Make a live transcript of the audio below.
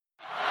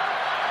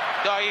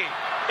دایی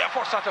یه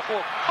فرصت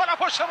خوب، حالا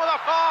پشت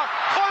مدافع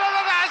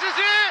خداداد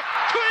عزیزی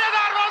توی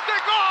دروازه،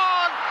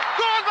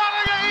 گل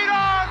برای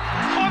ایران.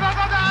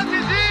 خداداد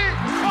عزیزی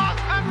باز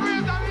هم روی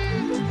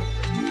زمین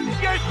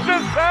گشت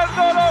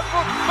سردار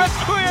آزمون به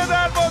توی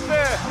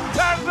دروازه،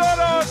 سردار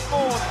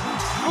آزمون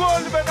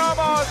گل به نام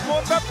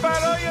آزمون و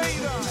برای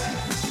ایران.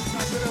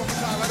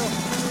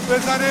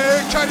 بزنه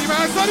کریم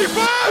انصاری،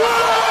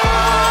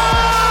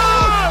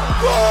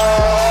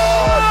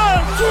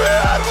 گل توی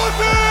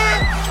دروازه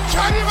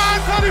کریم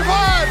انصاری،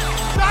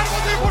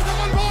 دروازه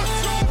پرتغال باز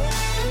شد.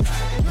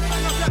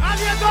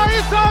 علی دایی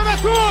سام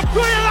توپ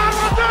توی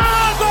دروازه،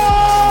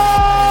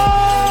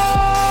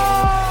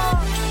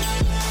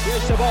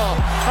 اشتباه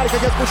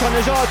حرکت از کوچان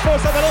نژاد،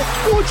 فرصت برای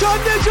کوچان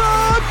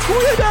نژاد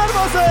توی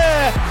دروازه،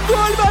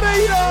 گل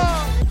برای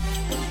ایران.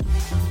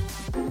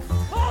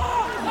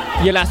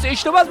 یه لحظه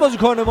اشتباه از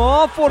بازیکن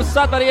ما،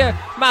 فرصت برای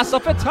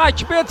مسافه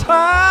تک به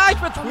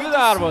توی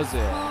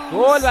دروازه،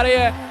 گل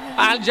برای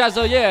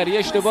الجزایر. یه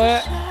اشتباه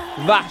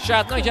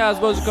وحشتناک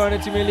از بازیکن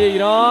تیم ملی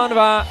ایران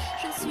و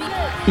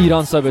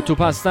ایران صاحب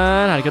توپ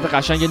هستن. حرکت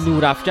قشنگ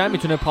نورافکن،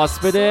 میتونه پاس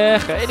بده،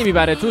 خیلی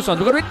میبره تو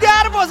صندوق روی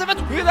دروازه و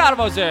توی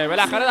دروازه.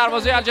 بالاخره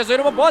دروازه الجزایر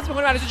رو ما باز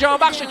میکنیم. علیرضا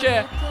جهانبخش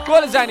که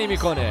گل زنی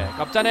میکنه،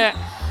 کاپیتان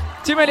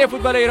تیم ملی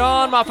فوتبال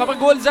ایران موفق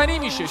گل زنی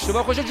میشه،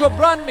 اشتباه خوش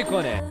جبران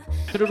میکنه،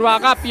 رو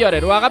عقب بیاره،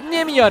 رو عقب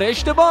نمیاره،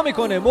 اشتباه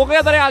میکنه.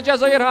 موقعیت برای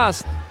الجزایر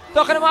هست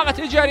داخل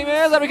محوطه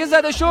جریمه، ضربه که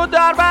زده شد،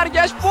 در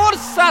برگشت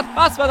فرصت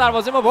پس و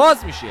دروازه ما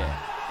باز میشه.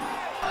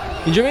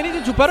 اینجا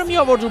ببینید توپ رو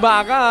میآورد رو به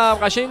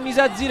عقب، قشنگ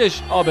میزد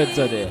زیرش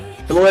عابدزاده.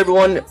 Hello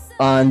everyone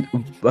and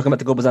welcome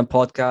to Gobazan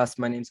podcast.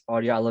 My name is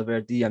Arya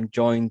Alaverdi. I'm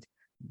joined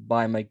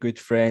by my good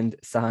friend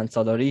Sahan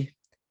Sadari.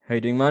 How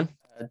you doing, man?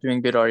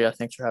 Doing good, Arya.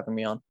 Thanks for having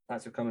me on.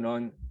 Thanks for coming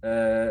on.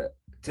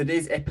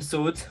 Today's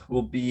episode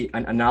will be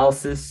an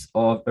analysis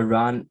of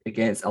Iran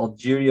against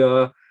Algeria,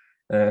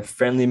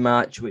 friendly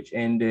match which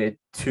ended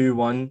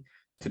 2-1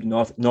 to the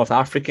North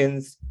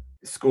Africans.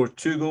 Scored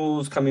 2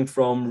 goals coming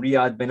from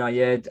Riyad Ben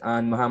Ayed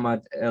and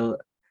Mohammad El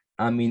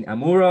Amin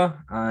Amoura,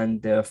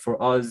 and for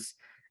us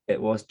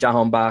it was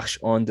Jahanbakhsh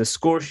on the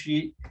score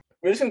sheet.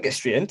 We're just gonna get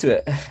straight into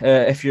it.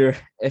 If you're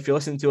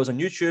listening to us on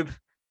YouTube,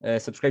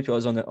 subscribe to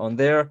us on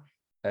there.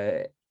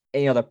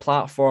 Any other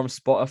platform,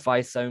 Spotify,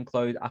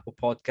 SoundCloud, Apple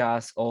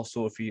Podcasts. Also,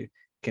 if you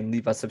can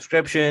leave a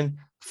subscription,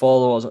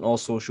 follow us on all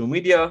social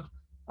media,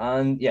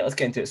 and yeah, let's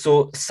get into it. So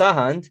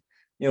Sahand,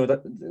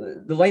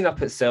 the lineup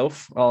itself,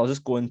 I'll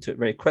just go into it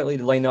very quickly.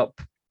 The lineup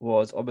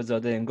was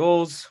Obadzadeh in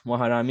goals,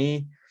 Moharami,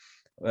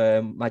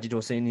 Majid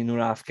Hosseini,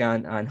 Noor Afghan,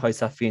 and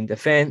Haisafi in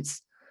defence.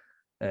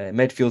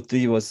 Midfield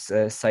 3 was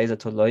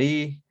Saizatullahi,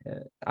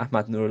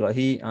 Ahmad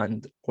Nourallahi, and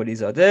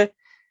Qolizadeh.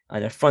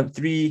 And our front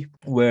 3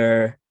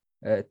 were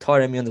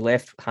Taremi on the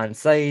left-hand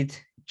side,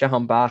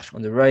 Jahanbakhsh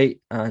on the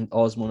right, and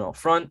Osman up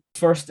front.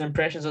 First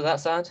impressions of that,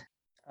 Sad?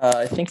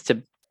 I think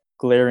the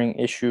glaring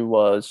issue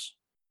was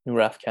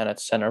Noor Afghan at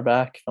center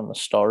back from the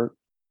start.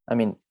 I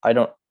mean,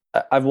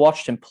 I've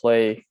watched him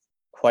play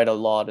quite a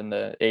lot in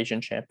the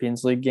Asian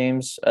Champions League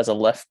games as a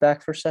left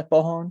back for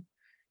Sepahan.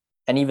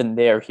 And even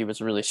there, he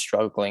was really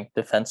struggling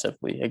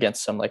defensively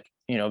against some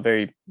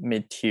very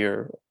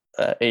mid-tier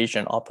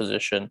Asian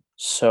opposition.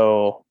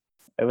 So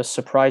it was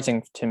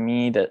surprising to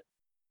me that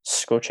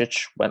Skocic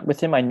went with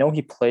him. I know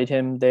he played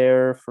him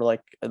there for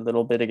a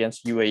little bit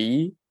against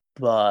UAE,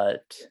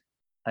 but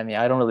I mean,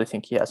 I don't really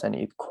think he has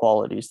any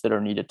qualities that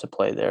are needed to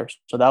play there.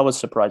 So that was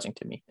surprising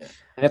to me.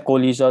 Yeah.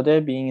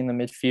 Qolizadeh being in the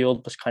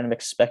midfield was kind of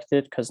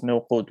expected because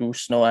no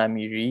Qudus, no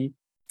Amiri.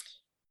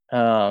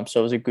 So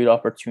it was a good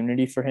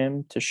opportunity for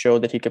him to show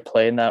that he could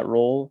play in that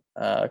role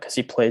because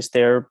he plays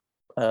there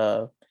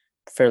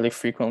fairly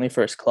frequently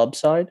for his club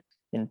side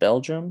in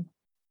Belgium.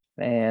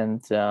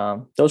 And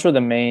those were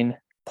the main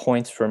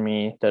points for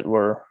me that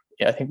were,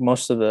 I think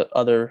most of the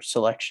other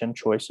selection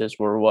choices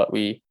were what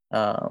we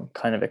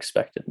kind of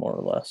expected, more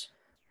or less.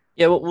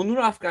 Yeah, well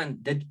Noor Afghan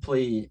did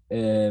play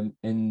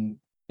in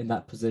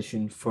that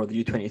position for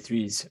the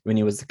U23s when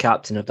he was the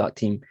captain of that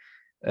team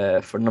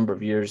for a number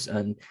of years,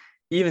 and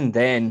even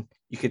then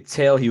you could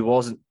tell he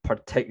wasn't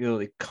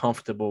particularly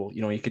comfortable.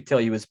 You could tell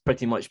he was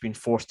pretty much being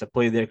forced to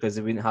play there because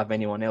they wouldn't have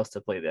anyone else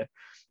to play there.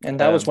 And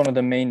that was one of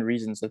the main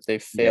reasons that they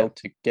failed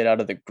to get out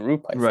of the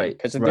group, I think.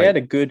 Because they had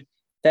a good...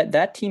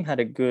 That team had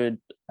a good,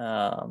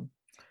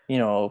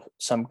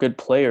 some good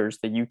players,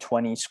 the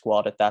U20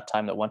 squad at that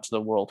time that went to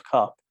the World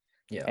Cup.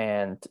 Yeah.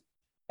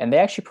 And they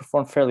actually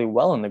performed fairly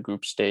well in the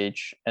group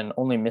stage and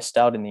only missed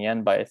out in the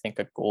end by, I think,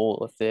 a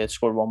goal. If they had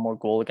scored one more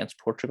goal against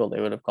Portugal,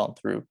 they would have gone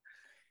through.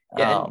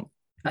 Yeah,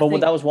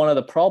 that was one of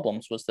the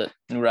problems, was that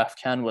Noor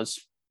Afghan was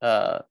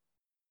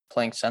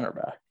playing center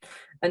back.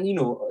 And,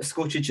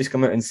 Skocic just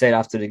come out and said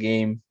after the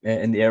game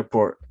in the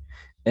airport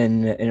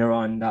in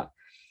Iran that,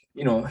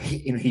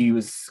 he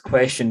was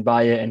questioned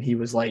by it, and he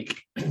was like,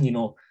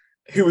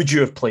 who would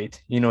you have played?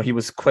 He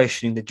was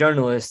questioning the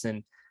journalists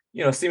and,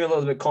 seeming a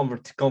little bit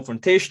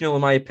confrontational,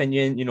 in my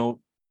opinion. In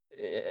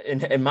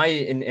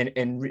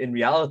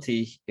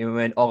reality,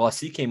 when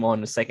Al-Assi came on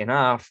in the second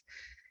half,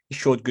 he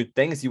showed good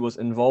things. He was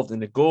involved in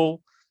the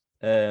goal.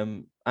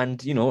 And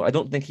I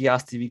don't think he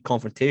has to be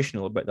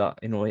confrontational about that.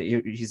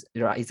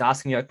 He's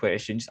asking you a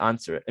question, just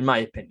answer it. In my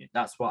opinion,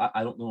 that's what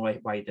I don't know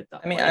why he did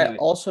that. I mean, But anyway. I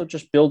also,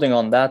 just building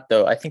on that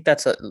though, I think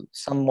that's a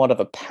somewhat of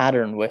a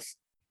pattern with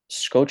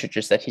Skocic,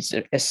 is that he's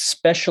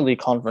especially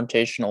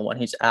confrontational when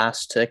he's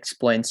asked to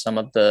explain some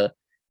of the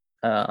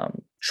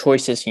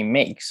choices he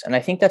makes. And I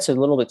think that's a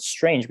little bit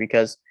strange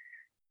because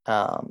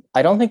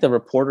I don't think the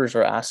reporters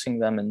are asking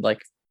them in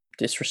like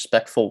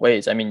disrespectful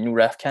ways. I mean,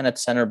 Nurafkan at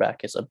center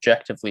back is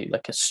objectively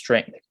like a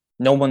strength.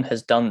 No one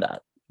has done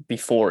that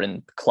before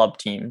in club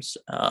teams.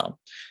 I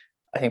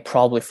think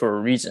probably for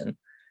a reason.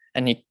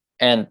 And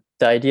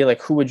the idea,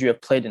 like, who would you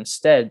have played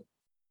instead?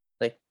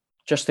 Like,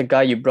 just the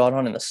guy you brought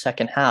on in the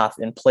second half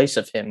in place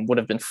of him would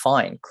have been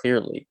fine,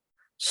 clearly.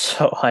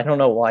 So I don't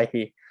know why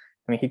he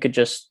could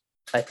just,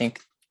 I think,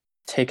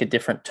 take a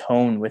different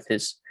tone with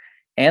his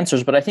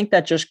answers. But I think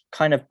that just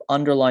kind of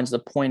underlines the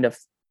point of,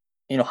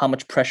 how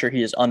much pressure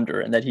he is under,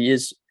 and that he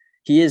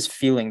is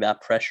feeling that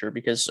pressure.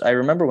 Because I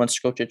remember when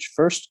Skocic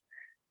first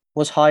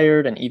was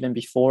hired, and even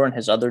before in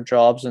his other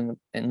jobs in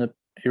the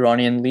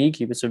Iranian league,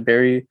 he was a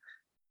very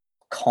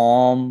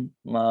calm,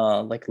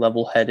 like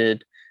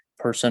level-headed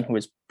person who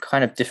is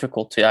kind of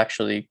difficult to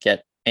actually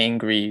get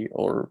angry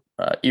or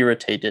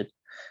irritated.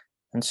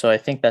 And so I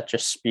think that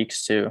just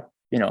speaks to,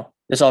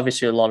 there's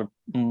obviously a lot of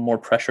more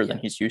pressure than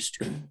he's used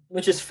to.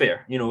 Which is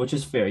fair.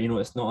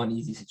 It's not an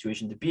easy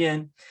situation to be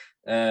in.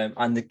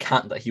 And the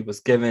camp that he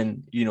was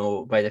given,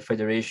 by the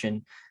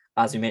federation,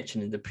 as we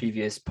mentioned in the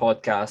previous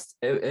podcast,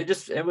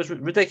 it was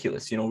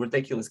ridiculous,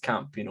 ridiculous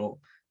camp,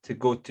 to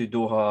go to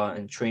Doha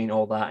and train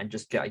all that and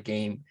just get a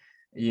game,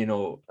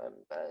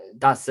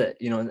 that's it,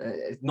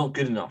 it's not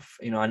good enough,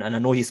 and I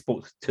know he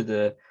spoke to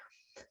the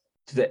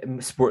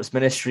sports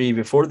ministry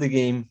before the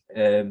game,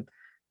 and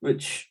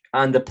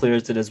the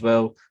players did as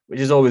well, which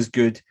is always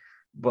good.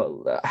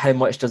 But how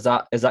much is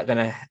that going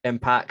to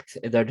impact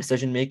their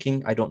decision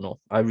making? I don't know.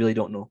 I really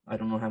don't know. I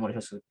don't know how much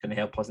that's going to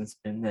help us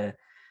in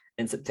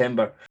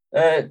September.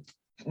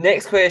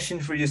 Next question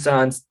for you,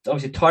 Sans.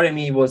 Obviously,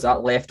 Taremi was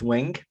at left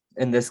wing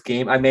in this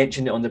game. I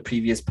mentioned it on the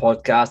previous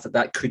podcast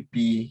that could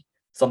be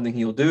something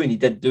he'll do, and he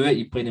did do it.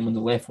 He played him on the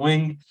left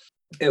wing.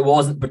 It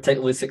wasn't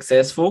particularly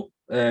successful,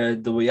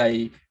 the way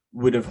I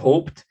would have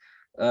hoped.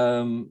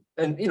 And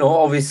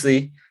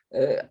obviously,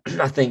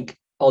 I think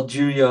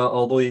Algeria,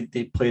 although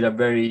they played a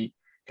very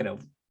kind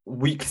of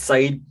weak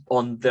side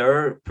from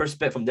their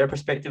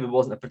perspective, it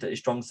wasn't a particularly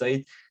strong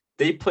side.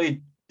 They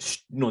played,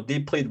 they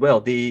played well.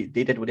 They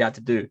did what they had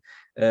to do,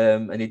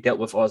 and they dealt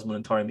with Osman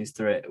and Taremi's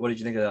threat. What did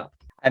you think of that?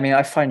 I mean,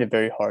 I find it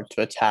very hard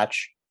to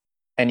attach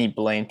any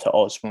blame to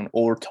Osman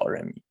or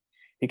Taremi,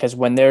 because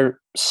when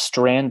they're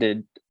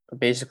stranded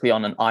basically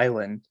on an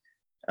island,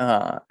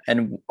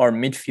 and our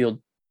midfield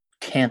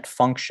can't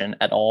function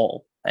at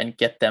all and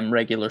get them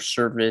regular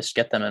service,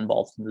 get them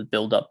involved in the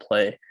build-up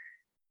play,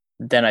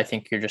 then I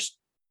think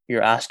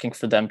you're asking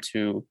for them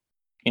to,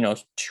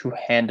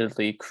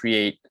 two-handedly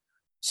create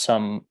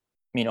some,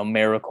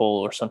 miracle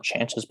or some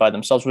chances by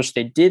themselves, which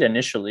they did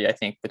initially, I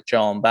think, with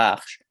John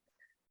Bach.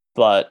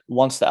 But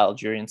once the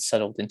Algerians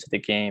settled into the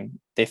game,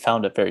 they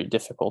found it very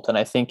difficult. And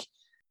I think,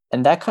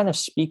 and that kind of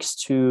speaks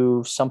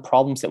to some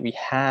problems that we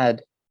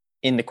had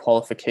in the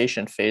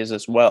qualification phase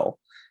as well.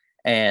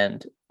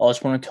 And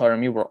Osman and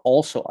Taremi were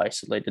also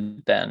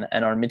isolated then,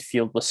 and our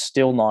midfield was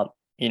still not,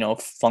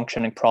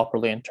 functioning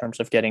properly in terms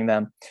of getting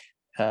them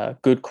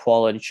good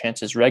quality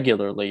chances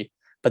regularly.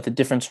 But the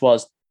difference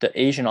was the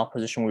Asian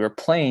opposition we were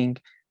playing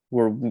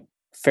were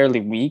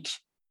fairly weak.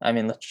 I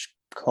mean, let's just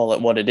call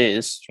it what it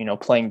is.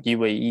 Playing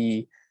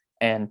UAE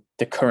and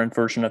the current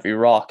version of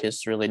Iraq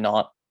is really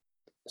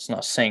it's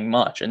not saying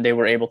much. And they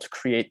were able to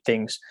create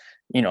things,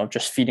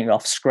 just feeding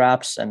off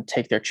scraps and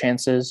take their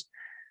chances.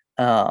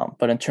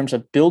 But in terms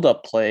of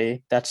build-up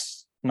play,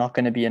 that's not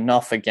going to be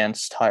enough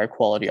against higher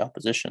quality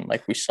opposition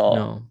like we saw.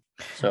 No.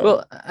 So,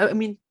 well, I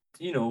mean,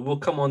 we'll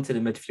come on to the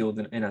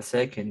midfield in a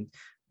second.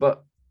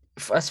 But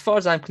as far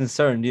as I'm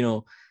concerned,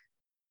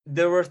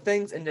 there were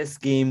things in this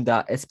game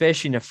that,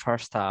 especially in the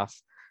first half,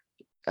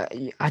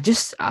 I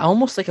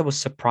almost I was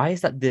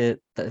surprised that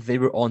they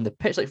were on the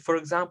pitch. Like, for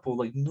example,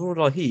 like Noor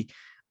Lahi,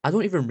 I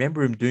don't even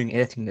remember him doing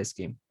anything in this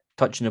game,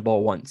 touching the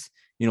ball once.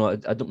 I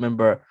don't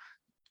remember.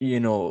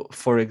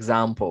 For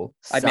example,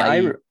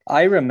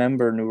 I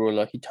remember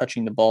Nurullah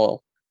touching the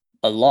ball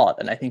a lot,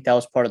 and I think that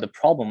was part of the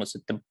problem, was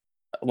that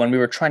when we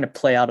were trying to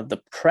play out of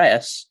the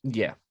press,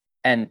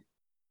 and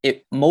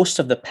most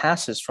of the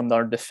passes from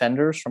our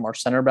defenders, from our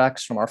center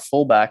backs, from our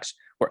fullbacks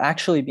were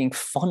actually being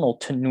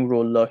funneled to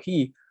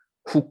Nurullah,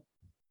 who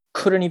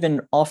couldn't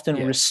even often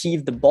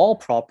receive the ball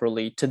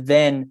properly to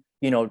then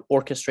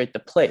orchestrate the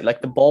play.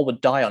 Like, the ball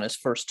would die on his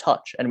first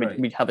touch, and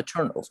we'd have a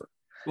turnover.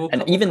 Go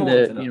ahead.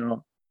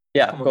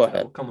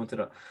 We'll come on to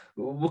that.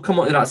 We'll come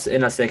on to that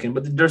in a second.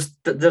 But there's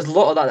a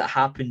lot of that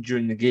happened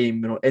during the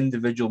game.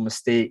 Individual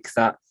mistakes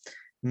that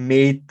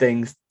made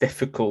things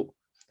difficult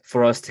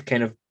for us to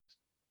kind of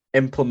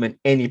implement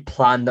any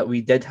plan that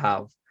we did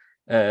have.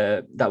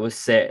 That was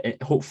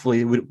set. Hopefully,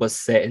 it was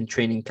set in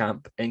training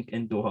camp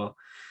in Doha.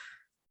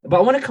 But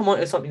I want to come on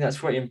to something that's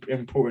very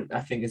important,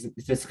 I think, is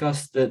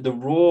discuss the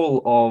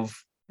role of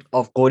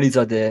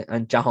Gorizade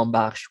and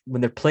Jahanbakhsh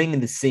when they're playing in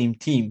the same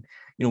team.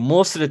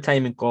 Most of the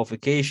time in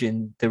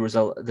qualification, there was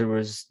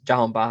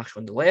Jahanbakhsh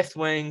on the left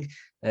wing,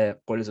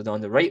 Gorizade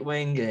on the right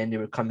wing, and they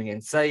were coming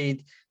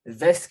inside.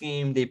 This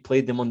game, they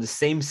played them on the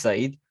same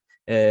side.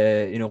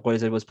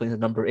 Gorizade was playing the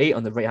number 8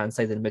 on the right hand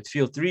side of the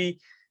midfield three.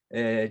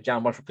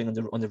 Jahanbakhsh were playing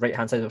on the right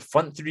hand side of the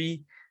front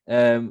three.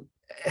 I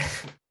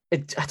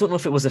don't know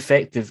if it was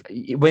effective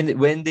when they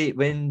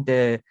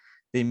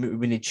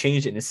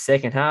changed it in the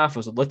second half. It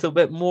was a little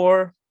bit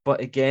more,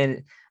 but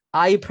again,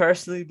 I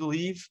personally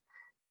believe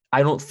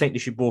I don't think they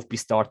should both be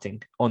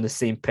starting on the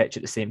same pitch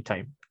at the same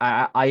time.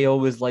 I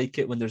always like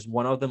it when there's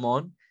one of them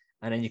on,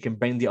 and then you can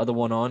bring the other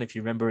one on. If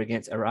you remember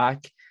against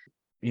Iraq,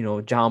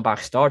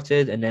 Jahanbakhsh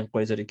started, and then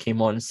Quezada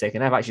came on in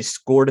second half. Actually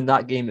scored in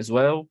that game as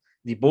well.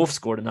 They both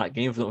scored in that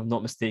game, if I'm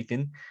not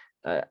mistaken.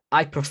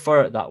 I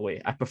prefer it that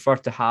way. I prefer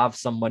to have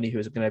somebody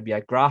who's going to be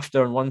a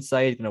grafter on one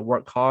side, going to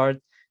work hard,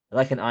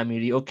 like an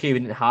Amiri. Okay, we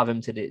didn't have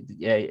him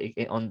today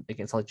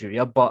against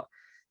Algeria, but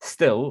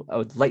still, I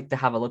would like to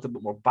have a little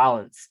bit more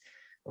balance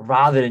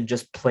rather than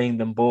just playing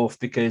them both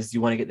because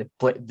you want to get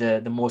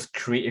the most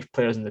creative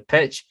players in the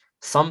pitch.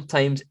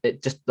 Sometimes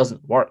it just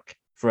doesn't work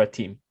for a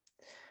team.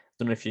 I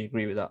don't know if you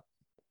agree with that.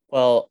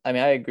 Well, I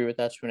mean, I agree with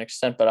that to an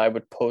extent, but I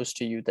would pose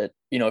to you that,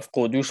 if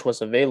Kudus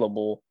was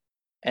available,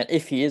 and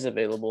if he is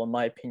available, in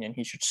my opinion,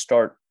 he should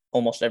start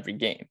almost every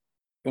game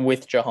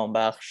with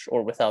Jahanbakhsh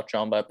or without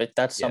Jahanbakhsh. But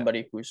that's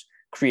somebody whose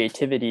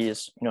creativity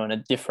is, in a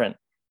different.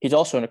 He's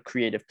also a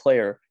creative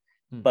player,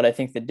 but I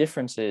think the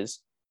difference is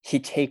he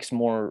takes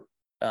more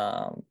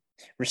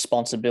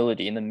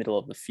responsibility in the middle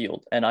of the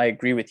field. And I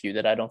agree with you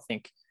that I don't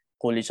think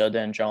Qolizadeh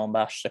and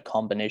Jahanbakhsh is a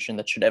combination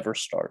that should ever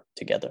start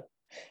together,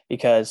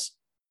 because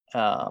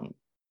I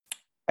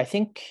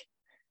think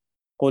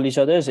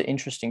Qolizadeh is an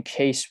interesting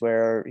case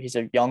where he's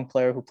a young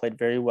player who played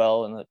very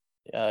well in the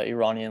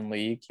Iranian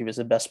league. He was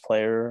the best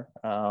player,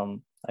 I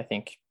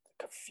think,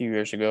 a few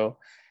years ago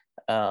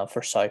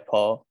for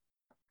Saipa.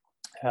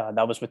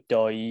 That was with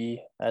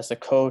Dai as the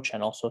coach,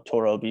 and also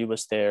Torabi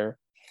was there.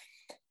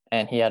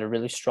 And he had a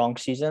really strong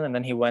season. And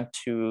then he went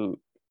to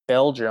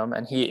Belgium,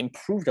 and he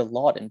improved a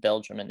lot in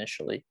Belgium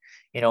initially.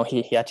 He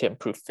had to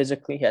improve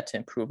physically. He had to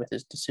improve with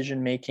his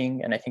decision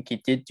making, and I think he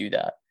did do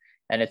that.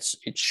 And it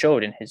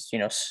showed in his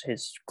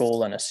his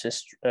goal and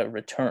assist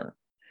return.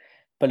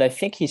 But I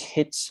think he's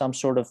hit some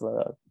sort of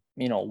a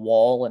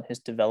wall in his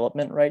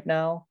development right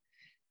now,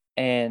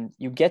 and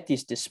you get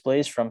these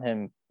displays from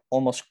him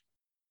almost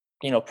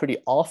pretty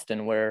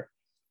often where,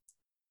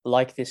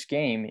 like this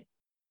game,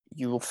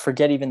 you will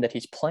forget even that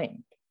he's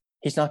playing.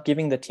 He's not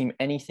giving the team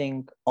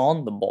anything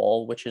on the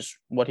ball, which is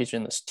what he's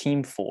in this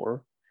team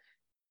for,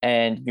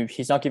 and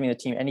he's not giving the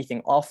team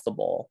anything off the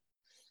ball.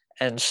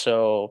 And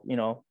so,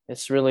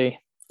 it's really,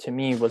 to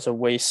me, was a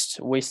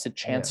wasted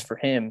chance for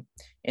him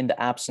in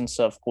the absence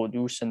of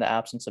Qudus, in the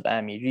absence of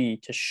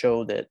Amiri, to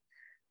show that,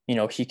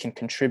 he can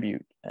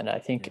contribute. And I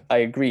think I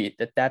agree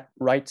that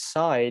right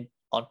side,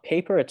 on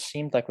paper, it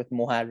seemed like with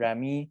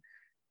Moharrami,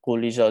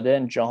 Qolizadeh,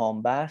 and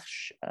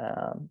Jahanbakhsh,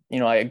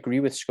 I agree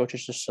with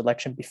Skocić's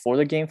selection before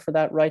the game for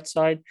that right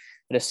side,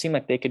 but it seemed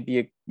like they could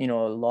be, a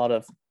lot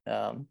of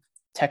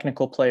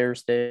technical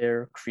players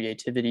there,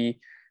 creativity,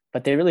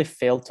 but they really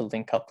failed to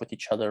link up with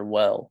each other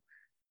well.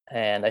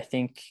 And I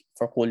think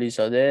for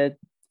Qolizadeh,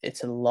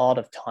 it's a lot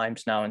of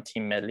times now in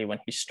Team Melli when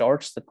he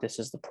starts that this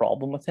is the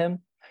problem with him.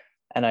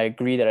 And I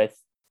agree that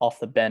off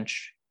the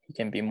bench, he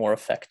can be more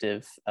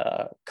effective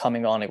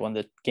coming on it when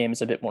the game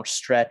is a bit more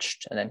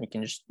stretched, and then he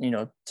can just,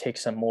 take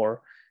some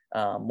more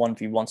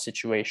 1v1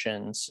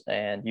 situations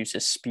and use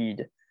his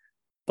speed.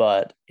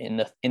 But in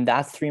that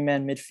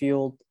 3-man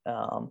midfield,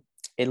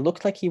 it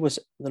looked like he was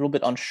a little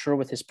bit unsure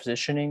with his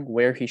positioning,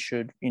 where he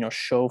should,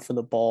 show for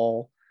the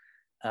ball,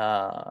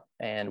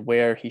 and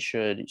where he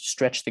should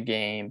stretch the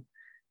game.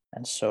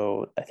 And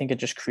so I think it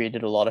just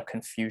created a lot of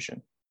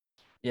confusion.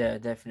 Yeah,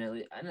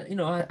 definitely.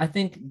 And, I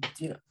think,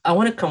 I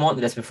want to come on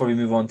to this before we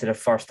move on to the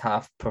first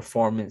half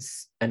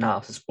performance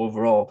analysis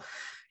overall.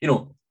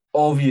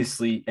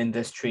 Obviously in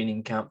this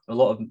training camp, a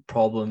lot of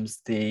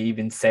problems. They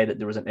even said that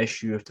there was an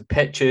issue with the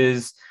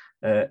pitches,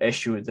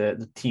 issue with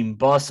the team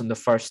bus on the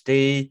first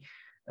day.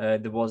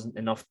 There wasn't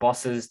enough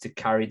buses to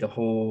carry the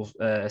whole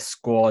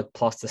squad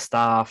plus the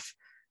staff.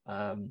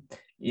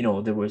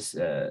 There was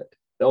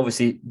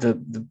obviously the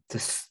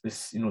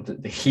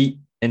heat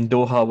in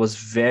Doha was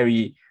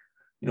very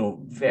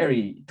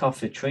tough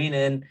to train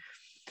in.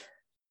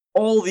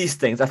 All these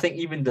things, I think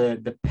even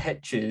the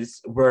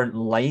pitches weren't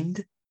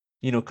lined,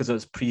 because it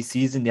was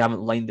pre-season. They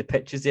haven't lined the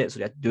pitches yet, so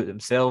they had to do it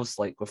themselves,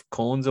 like with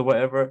cones or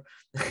whatever.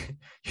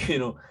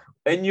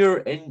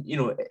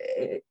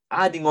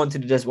 Adding on to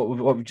this,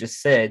 what we've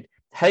just said,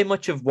 how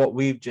much of what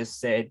we've just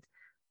said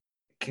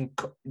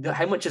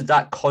how much does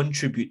that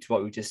contribute to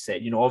what we just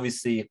said?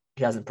 Obviously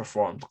he hasn't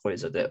performed quite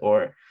as it,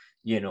 or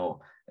it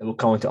will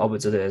come into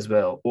Abadzadeh as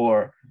well,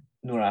 or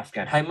Noor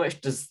Afghan. How much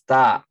does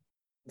that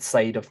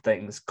side of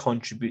things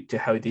contribute to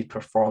how they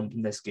performed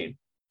in this game?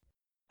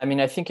 I mean,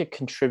 I think it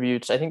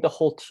contributes. I think the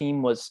whole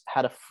team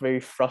had a very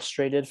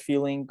frustrated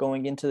feeling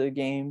going into the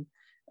game,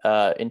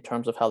 in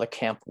terms of how the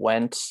camp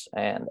went,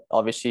 and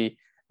obviously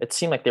it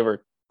seemed like they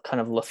were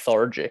kind of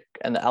lethargic,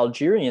 and the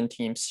Algerian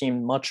team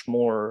seemed much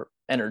more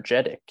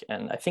energetic,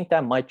 and I think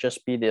that might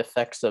just be the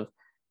effects of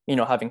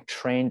having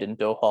trained in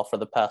Doha for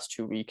the past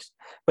 2 weeks.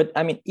 But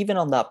I mean, even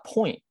on that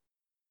point,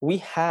 we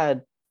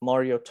had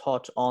Mario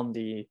Tot on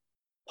the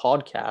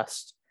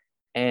podcast,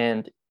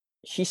 and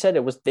he said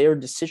it was their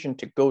decision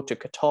to go to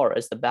Qatar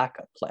as the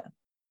backup plan.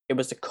 It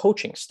was the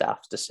coaching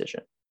staff's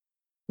decision.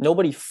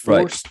 Nobody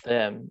forced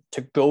them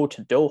to go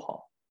to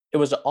Doha. It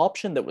was an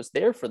option that was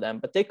there for them,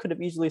 but they could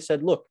have easily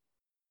said, look,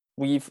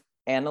 we've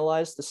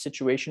analyzed the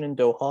situation in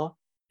Doha.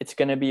 It's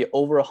going to be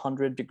over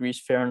 100 degrees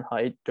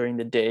Fahrenheit during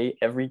the day,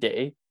 every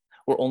day.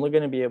 We're only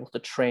going to be able to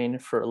train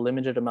for a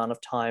limited amount of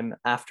time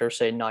after,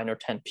 say, 9 or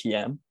 10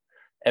 p.m.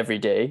 every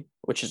day,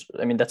 which is,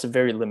 I mean, that's a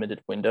very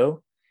limited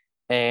window.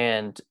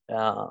 And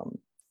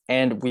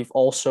we've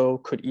also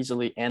could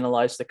easily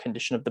analyze the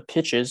condition of the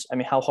pitches. I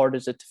mean, how hard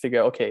is it to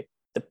figure out, okay,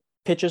 the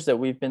pitches that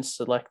we've been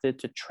selected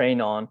to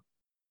train on,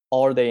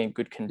 are they in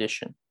good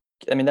condition?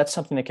 I mean, that's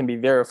something that can be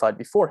verified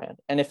beforehand.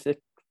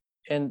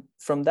 And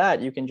from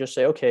that, you can just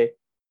say, okay,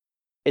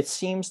 it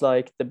seems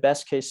like the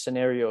best case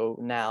scenario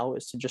now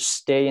is to just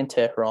stay in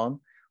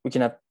Tehran. We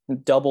can have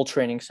double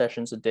training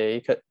sessions a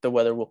day. The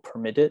weather will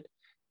permit it.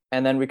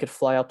 And then we could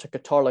fly out to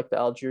Qatar like the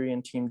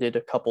Algerian team did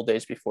a couple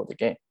days before the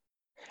game.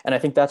 And I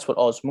think that's what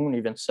Osmoon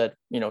even said,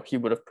 he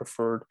would have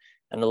preferred.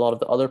 And a lot of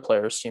the other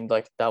players seemed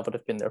like that would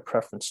have been their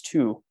preference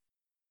too.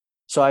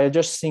 So I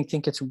just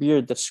think it's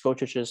weird that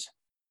Skocic is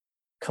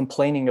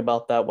complaining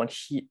about that when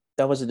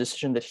that was a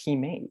decision that he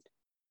made.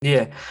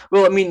 Yeah.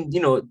 Well, I mean,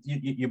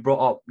 you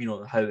brought up,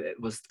 how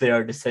it was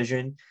their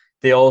decision.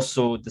 They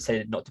also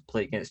decided not to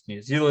play against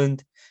New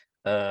Zealand.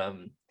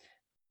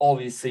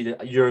 Obviously, the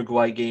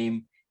Uruguay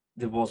game,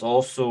 there was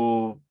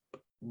also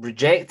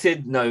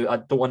rejected. Now, I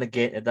don't want to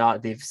get into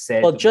that. They've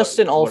said... Well, just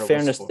in all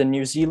fairness, the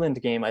New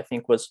Zealand game, I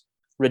think, was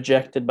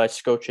rejected by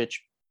Skocic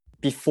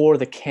before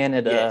the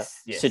Canada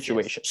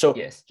situation. So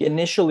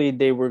initially,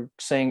 they were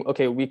saying,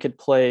 okay, we could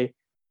play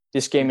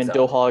this game in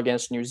Doha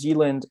against New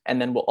Zealand,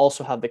 and then we'll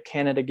also have the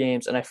Canada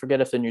games. And I forget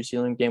if the New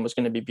Zealand game was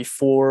going to be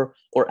before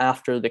or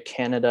after the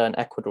Canada and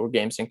Ecuador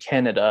games in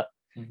Canada.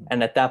 Mm-hmm.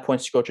 And at that point,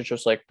 Skocic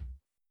was like,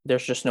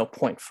 there's just no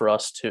point for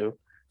us to,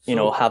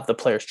 have the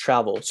players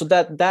travel. So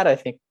that I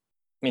think,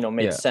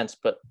 made sense.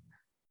 But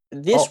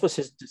this was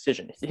his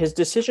decision. His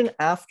decision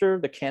after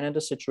the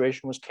Canada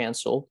situation was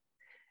canceled,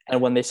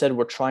 and when they said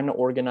we're trying to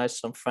organize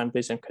some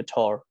friendlies in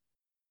Qatar,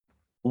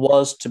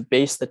 was to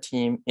base the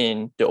team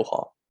in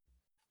Doha.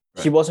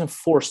 Right. He wasn't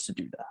forced to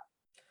do that.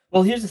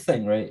 Well, here's the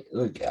thing, right?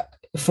 Look,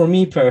 for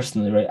me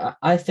personally, right,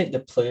 I think the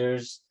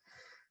players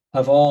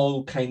have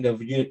all kind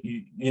of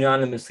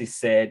unanimously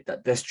said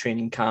that this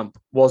training camp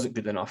wasn't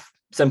good enough.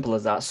 Simple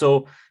as that.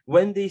 So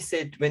when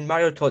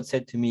Mario Tot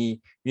said to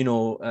me,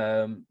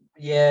 but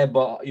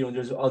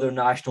there's other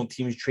national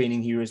teams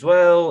training here as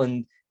well,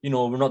 and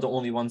we're not the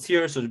only ones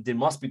here, so they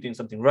must be doing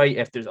something right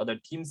if there's other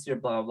teams here,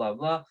 blah blah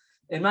blah.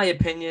 In my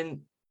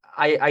opinion,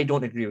 I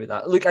don't agree with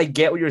that. Look, I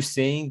get what you're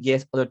saying.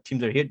 Yes, other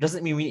teams are here.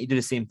 Doesn't mean we need to do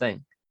the same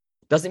thing.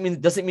 Doesn't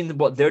mean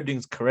what they're doing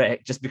is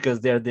correct just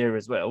because they're there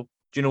as well.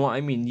 Do you know what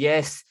I mean?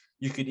 Yes,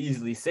 you could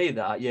easily say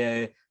that.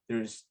 Yeah,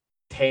 there's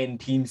 10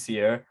 teams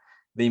here.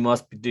 They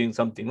must be doing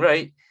something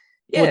right.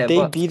 Yeah, would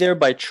they be there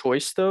by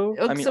choice though?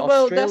 I mean,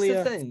 Australia.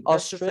 That's the thing.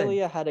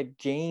 Australia had a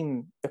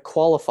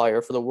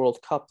qualifier for the World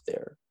Cup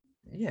there.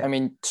 Yeah. I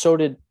mean, so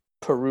did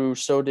Peru.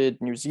 So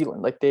did New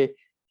Zealand. Like they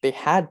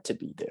had to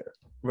be there.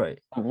 Right.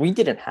 We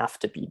didn't have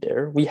to be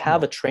there. We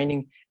have a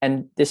training,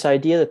 and this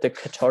idea that the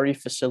Qatari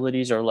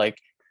facilities are like,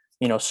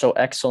 so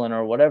excellent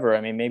or whatever.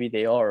 I mean, maybe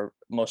they are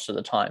most of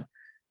the time,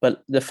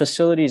 but the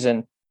facilities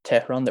in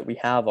Tehran that we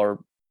have are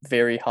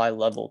very high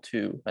level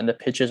too. And the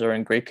pitches are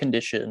in great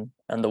condition,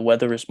 and the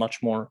weather is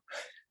much more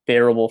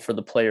bearable for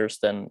the players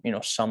than,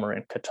 summer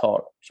in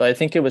Qatar. So I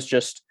think it was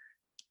just,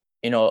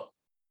 and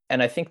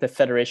I think the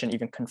federation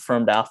even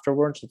confirmed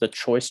afterwards that the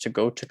choice to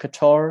go to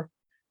Qatar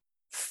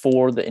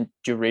for the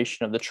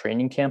duration of the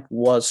training camp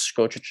was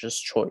Skocic's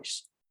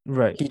choice.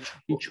 Right.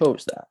 He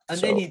chose that.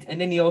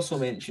 And then he also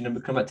mentioned,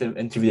 we come back to the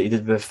interview that he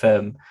did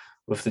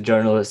with the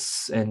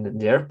journalists in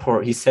the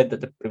airport, he said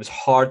that it was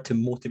hard to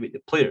motivate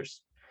the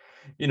players.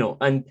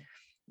 And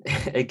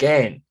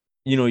again,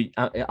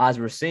 as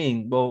we're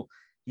saying, well,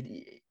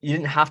 you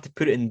didn't have to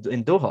put it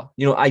in Doha.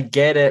 I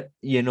get it,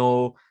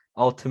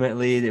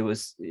 ultimately there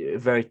was a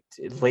very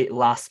late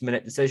last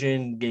minute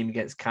decision. Game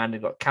against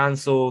Canada got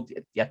cancelled.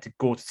 You had to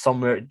go to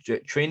somewhere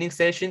training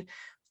session.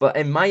 But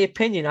in my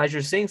opinion, as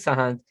you're saying,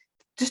 Sahan,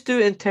 just do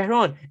it in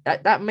Tehran.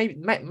 That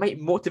might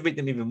motivate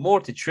them even more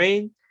to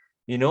train,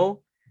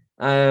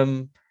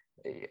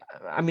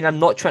 I mean, I'm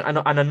not trying, and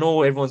I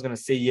know everyone's going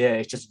to say, yeah,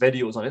 it's just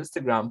videos on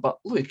Instagram, but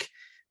look,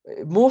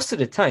 most of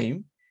the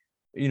time,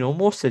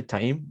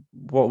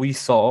 what we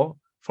saw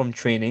from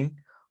training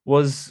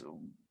was,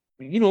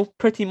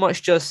 pretty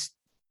much just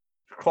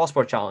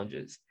crossword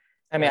challenges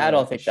I mean, I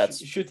don't think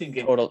that's shooting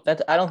game. total.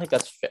 I don't think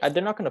that's fair.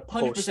 They're not going to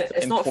post 100%.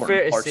 It's not important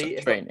fair to parts say.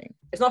 of training.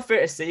 It's not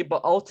fair to say,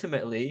 but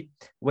ultimately,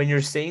 when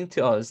you're saying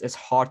to us it's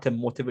hard to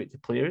motivate the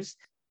players,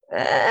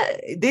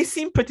 they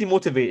seem pretty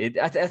motivated.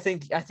 I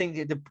think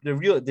the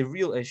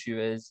real issue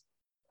is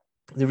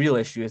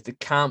the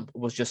camp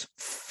was just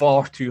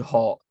far too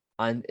hot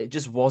and it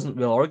just wasn't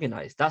well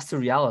organized. That's the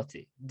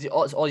reality.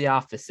 That's all you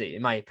have to say,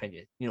 in my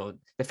opinion. You know,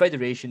 the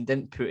federation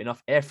didn't put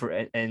enough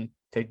effort in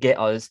to get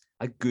us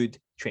a good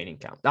training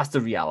camp. That's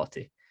the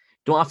reality.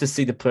 Don't have to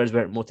say the players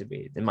weren't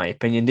motivated, in my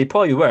opinion. They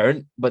probably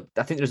weren't, but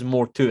I think there's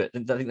more to it. I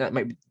think that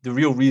might be the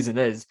real reason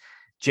is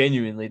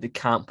genuinely the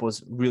camp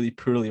was really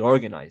poorly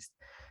organized.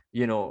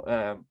 You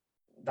know,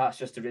 that's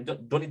just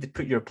don't need to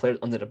put your players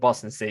under the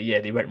bus and say, yeah,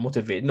 they weren't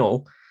motivated.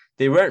 No,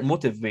 they weren't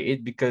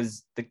motivated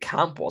because the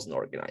camp wasn't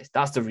organized.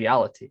 That's the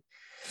reality.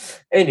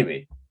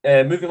 Anyway,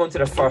 moving on to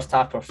the first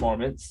half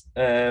performance.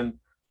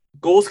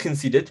 Goals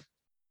conceded.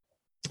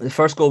 The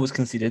first goal was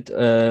conceded.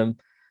 It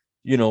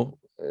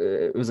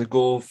was a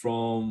goal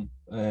from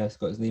I've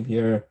got his name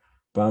here,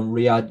 from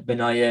Riyad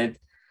Benayed.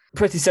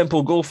 Pretty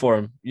simple goal for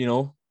him. You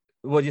know,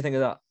 what do you think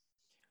of that?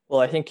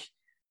 Well, I think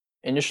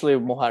initially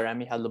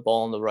Moharami had the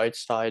ball on the right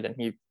side and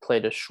he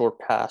played a short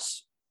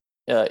pass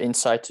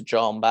inside to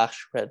John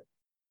Bash, who had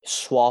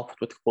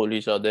swapped with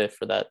Gholizadeh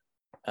for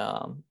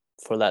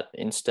that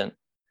instant,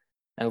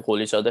 and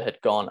Gholizadeh had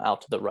gone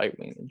out to the right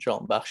wing and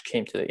John Bash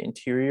came to the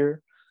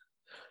interior.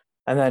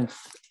 And then,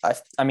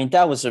 I mean,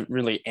 that was a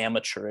really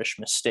amateurish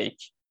mistake.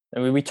 I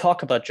mean, we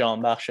talk about John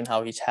Bash and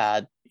how he's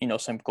had,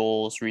 some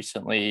goals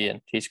recently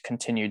and he's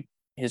continued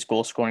his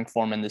goal scoring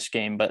form in this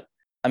game. But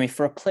I mean,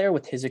 for a player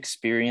with his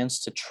experience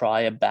to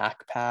try a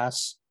back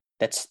pass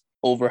that's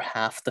over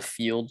half the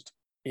field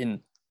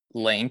in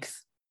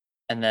length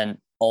and then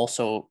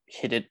also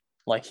hit it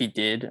like he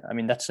did, I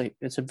mean,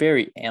 it's a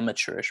very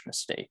amateurish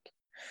mistake.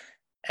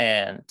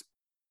 And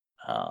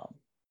I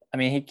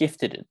mean, he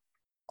gifted it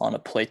on a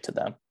plate to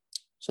them.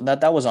 So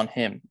that was on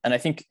him. And I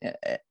think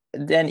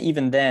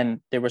even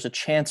then, there was a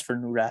chance for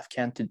Noor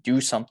Afghan to do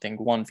something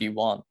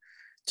 1v1,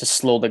 to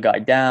slow the guy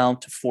down,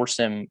 to force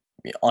him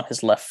on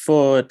his left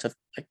foot, to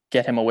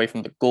get him away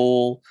from the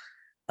goal,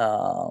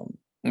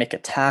 make a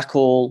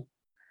tackle.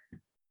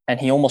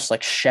 And he almost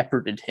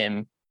shepherded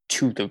him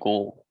to the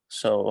goal.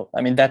 So,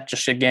 I mean, that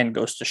just, again,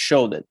 goes to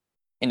show that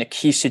in a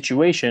key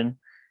situation,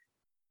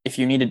 if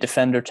you need a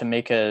defender to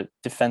make a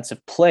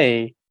defensive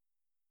play,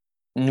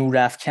 Noor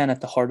Afghan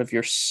at the heart of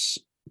your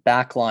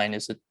back line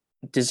is a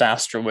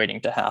disaster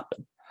waiting to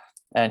happen.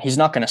 And he's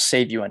not going to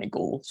save you any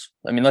goals.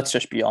 I mean, let's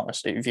just be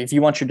honest. If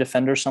you want your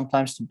defender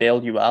sometimes to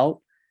bail you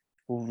out,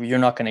 you're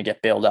not going to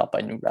get bailed out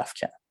by Noor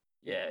Afghan.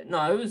 Yeah,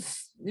 no, it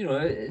was,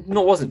 it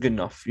wasn't good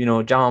enough.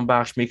 John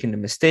Bash making the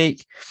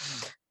mistake.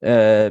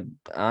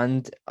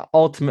 And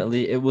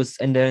ultimately, it was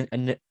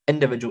an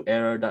individual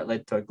error that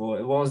led to a goal.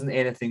 It wasn't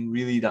anything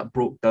really that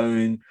broke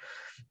down.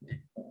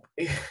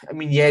 I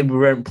mean, yeah, we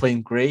weren't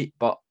playing great,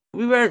 but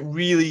we weren't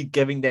really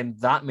giving them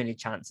that many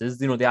chances.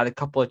 They had a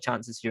couple of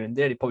chances here and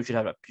there. They probably should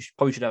have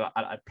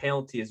a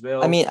penalty as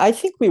well. I mean, I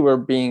think we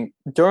were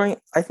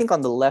I think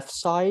on the left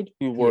side,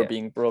 we were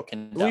being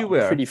broken down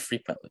pretty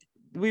frequently.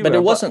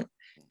 It wasn't,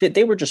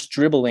 they were just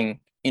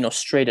dribbling,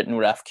 straight at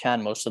Noor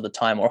Afghan most of the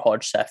time, or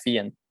Haj Safi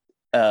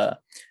and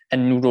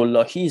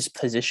Nurullahi's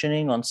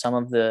positioning on some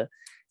of the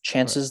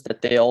chances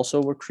that they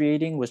also were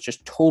creating was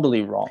just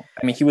totally wrong.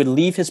 I mean, he would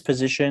leave his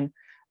position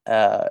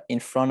in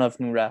front of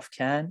Noor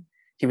Afghan.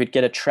 He would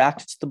get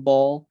attracted to the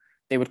ball.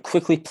 They would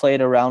quickly play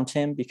it around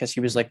him because he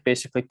was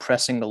basically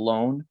pressing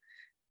alone.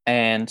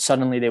 And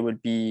suddenly they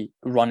would be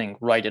running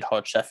right at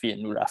Haj Safi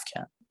and Noor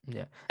Afghan.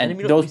 Yeah. And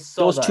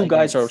those two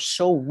guys are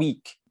so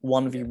weak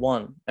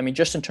 1v1. I mean,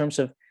 just in terms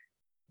of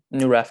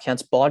Noor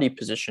Afghan's body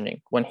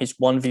positioning, when he's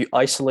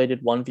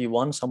isolated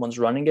 1v1, someone's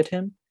running at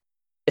him,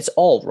 it's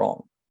all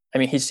wrong. I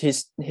mean,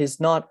 he's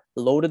not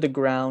low to the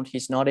ground.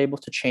 He's not able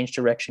to change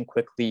direction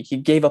quickly. He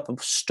gave up a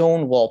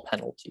stonewall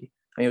penalty.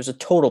 I mean, it was a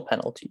total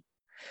penalty.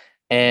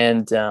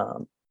 And,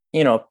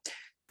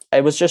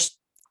 it was just,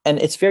 and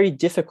it's very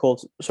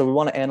difficult. So we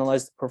want to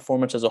analyze the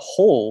performance as a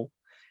whole.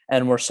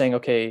 And we're saying,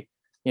 okay,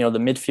 the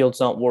midfield's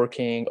not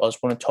working.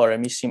 Osborne and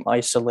Taremi seem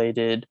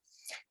isolated.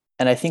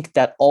 And I think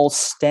that all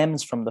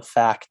stems from the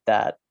fact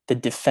that the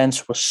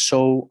defense was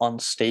so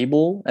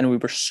unstable, and we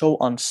were so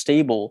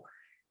unstable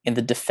in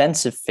the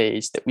defensive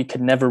phase that we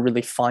could never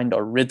really find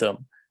our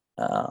rhythm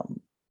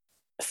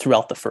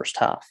throughout the first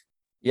half.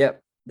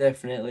 Yep,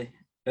 definitely.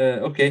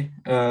 Okay.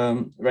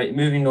 Right,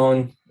 moving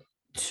on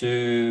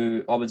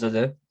to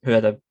Obadzadeh, who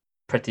had a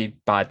pretty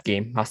bad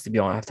game, has to be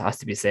honest, has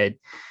to be said.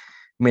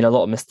 Made a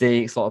lot of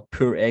mistakes, a lot of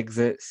poor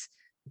exits,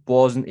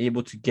 wasn't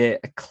able to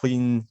get a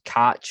clean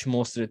catch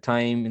most of the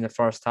time in the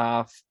first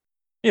half.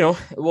 It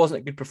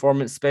wasn't a good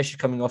performance, especially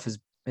coming off his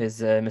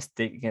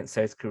mistake against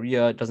South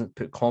Korea. It doesn't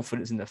put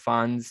confidence in the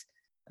fans.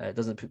 It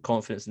doesn't put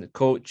confidence in the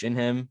coach, in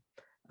him.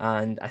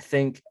 And I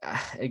think,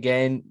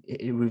 again,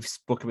 we've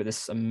spoken about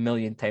this a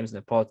million times in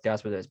the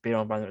podcast, whether it's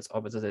Behrang, whether it's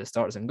Obadzadeh,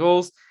 starters and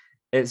goals.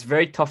 It's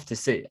very tough to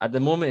say. At the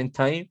moment in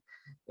time,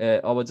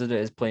 Abadzadeh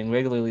is playing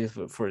regularly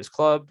for his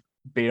club.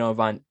 Beiran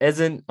Van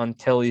isn't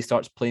until he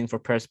starts playing for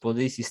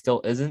Persepolis. He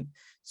still isn't.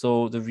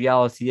 So the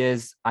reality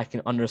is, I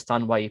can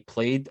understand why he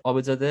played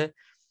Abadzadeh,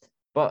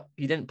 but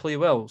he didn't play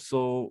well.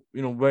 So,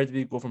 where do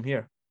we go from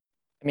here?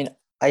 I mean,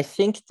 I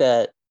think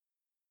that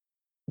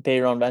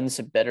Beiran Van is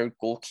a better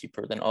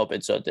goalkeeper than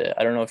Abadzadeh.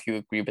 I don't know if you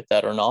agree with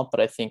that or not, but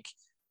I think,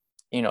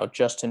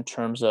 just in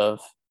terms of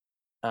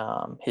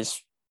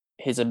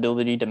his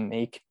ability to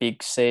make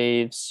big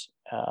saves,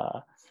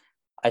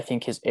 I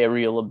think his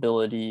aerial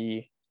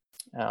ability,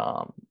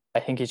 I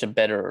think he's a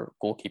better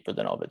goalkeeper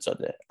than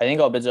Abadzadeh. I think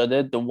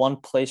Abadzadeh, the one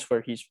place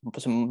where he's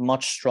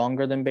much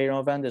stronger than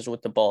Beiran Van is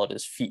with the ball at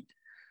his feet.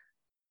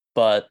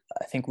 But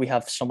I think we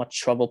have so much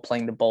trouble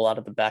playing the ball out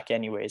of the back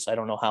anyways. I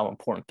don't know how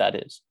important that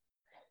is.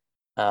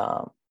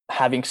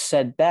 Having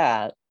said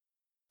that,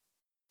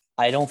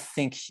 I don't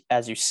think,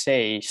 as you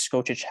say,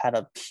 Skocic had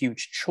a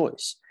huge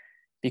choice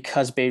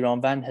because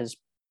Beiran Van has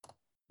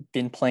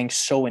been playing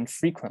so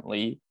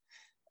infrequently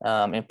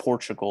in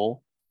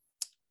Portugal.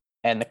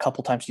 And the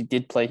couple times he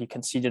did play, he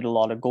conceded a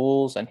lot of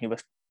goals and he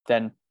was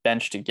then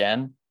benched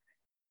again.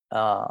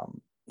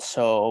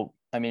 So,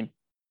 I mean,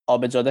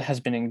 Abadzadeh has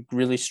been in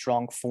really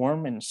strong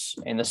form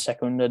in the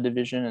Segunda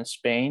division in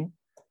Spain.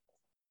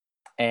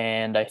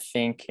 And I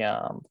think,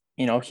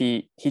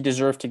 he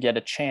deserved to get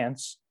a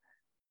chance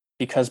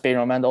because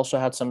Beiran Van also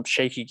had some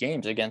shaky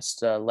games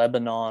against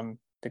Lebanon.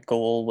 The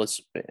goal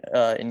was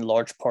in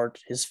large part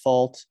his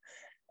fault,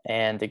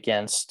 and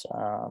against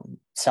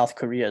South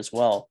Korea as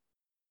well.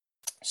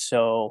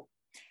 So,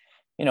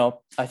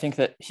 I think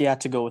that he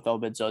had to go with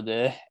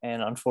Abadzadeh,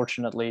 and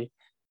unfortunately,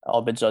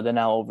 Abadzadeh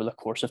now over the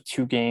course of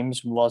 2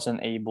 games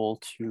wasn't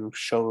able to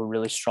show a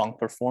really strong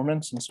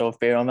performance. And so if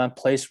Beiran Van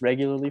plays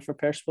regularly for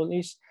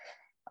Persepolis,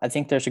 I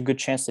think there's a good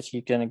chance that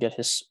he's going to get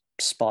his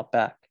spot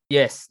back.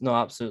 Yes, no,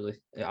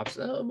 absolutely. Yeah,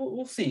 absolutely.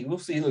 We'll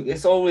see. Look,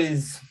 it's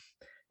always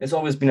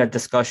been a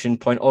discussion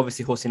point.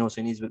 Obviously, Hossein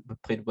Hosseini's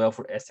played well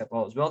for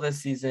Esteghlal as well this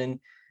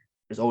season.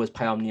 There's always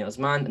Payam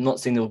Niazman. I'm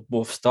not saying they'll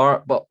both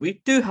start, but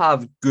we do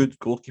have good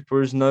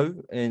goalkeepers now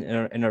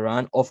in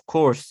Iran. Of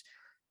course,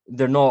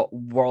 they're not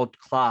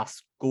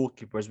world-class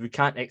goalkeepers. We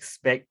can't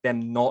expect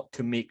them not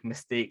to make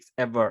mistakes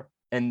ever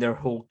in their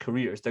whole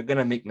careers. They're going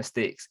to make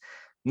mistakes.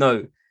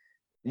 Now,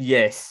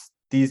 yes,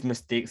 these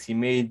mistakes he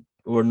made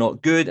were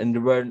not good and they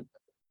weren't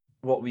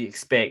what we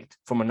expect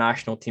from a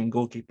national team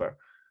goalkeeper.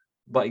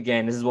 But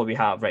again, this is what we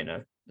have right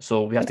now.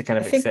 So we have to kind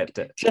of accept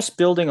it. Just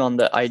building on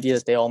the idea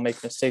that they all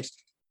make mistakes,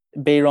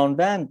 Beiran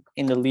Van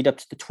in the lead up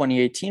to the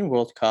 2018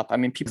 World Cup, I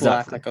mean, people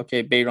act like,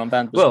 okay, Beiran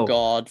Van was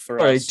God for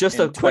us. Just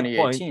a quick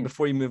point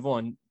before you move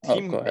on.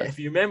 If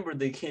you remember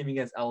the game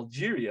against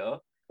Algeria,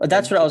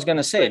 that's what I was going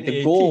to say.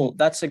 The goal,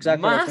 that's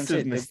exactly what I was going to say.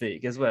 Massive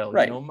mistake as well.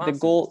 Right. The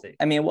goal, mistake.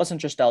 I mean, it wasn't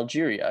just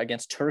Algeria.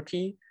 Against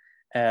Turkey,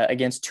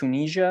 against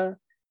Tunisia,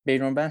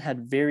 Beiran Van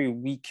had very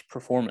weak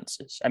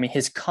performances. I mean,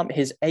 his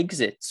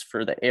exits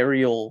for the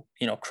aerial,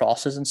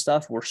 crosses and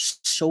stuff were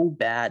so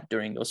bad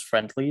during those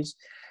friendlies.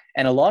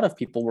 And a lot of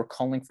people were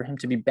calling for him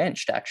to be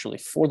benched, actually,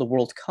 for the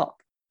World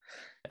Cup.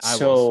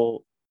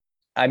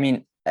 I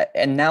mean,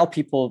 and now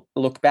people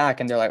look back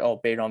and they're like, oh,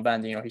 Beiran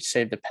Van, he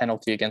saved a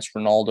penalty against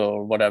Ronaldo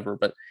or whatever,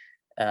 but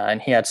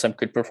and he had some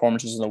good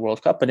performances in the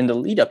World Cup. But in the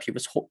lead up,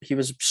 he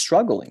was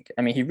struggling.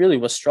 I mean, he really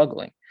was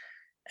struggling.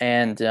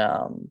 And,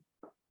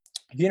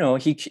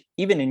 he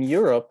even in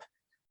Europe,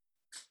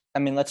 I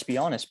mean, let's be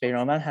honest,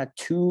 Beiran Van had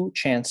 2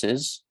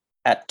 chances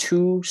at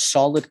 2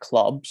 solid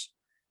clubs.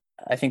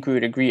 I think we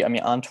would agree. I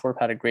mean,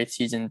 Antwerp had a great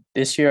season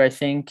this year, I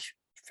think,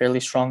 fairly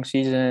strong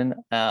season.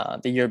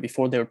 The year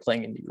before, they were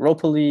playing in the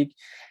Europa League.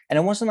 And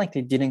it wasn't like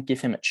they didn't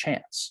give him a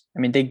chance. I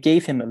mean, they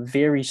gave him a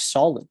very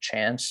solid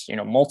chance,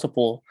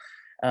 multiple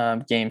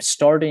games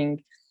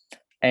starting.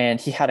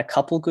 And he had a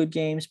couple good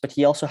games, but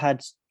he also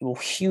had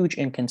huge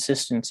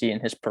inconsistency in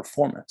his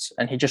performance.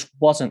 And he just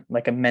wasn't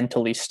like a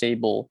mentally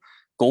stable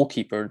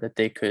goalkeeper that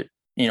they could,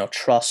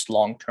 trust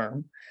long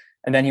term.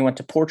 And then he went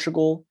to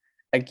Portugal.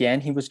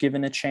 Again, he was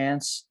given a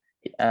chance.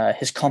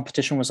 His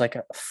competition was like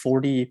a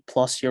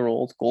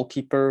 40-plus-year-old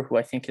goalkeeper who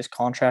I think his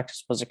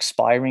contract was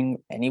expiring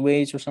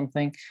anyways or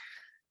something.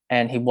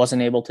 And he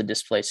wasn't able to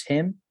displace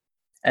him.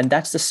 And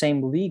that's the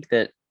same league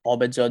that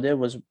Abadzadeh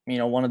was,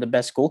 one of the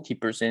best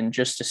goalkeepers in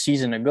just a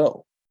season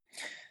ago.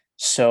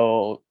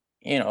 So,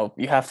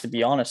 you have to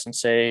be honest and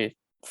say,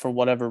 for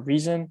whatever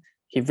reason,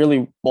 he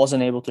really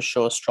wasn't able to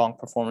show a strong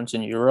performance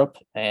in Europe.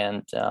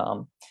 And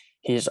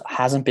he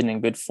hasn't been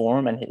in good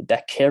form, and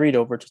that carried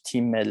over to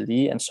Team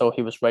Melli, and so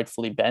he was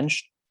rightfully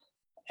benched.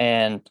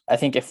 And I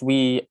think if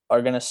we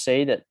are going to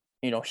say that,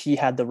 he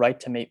had the right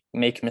to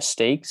make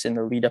mistakes in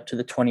the lead up to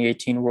the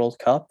 2018 World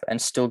Cup and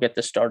still get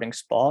the starting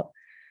spot,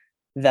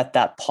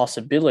 that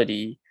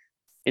possibility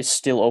is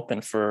still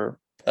open for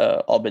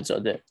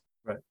Abadzadeh.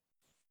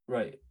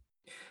 Right.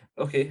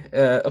 Okay.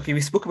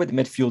 We spoke about the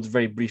midfield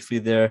very briefly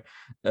there.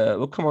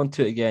 We'll come on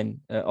to it again.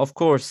 Of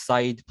course,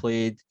 Said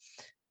played.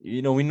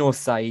 we know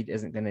Said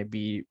isn't going to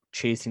be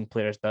chasing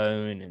players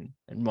down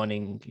and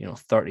running,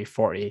 30,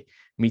 40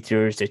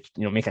 meters to,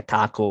 make a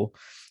tackle.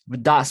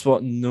 But that's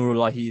what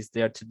Nurulahi is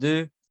there to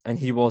do. And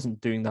he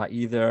wasn't doing that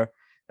either.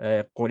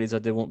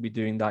 Qorizadeh won't be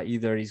doing that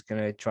either. He's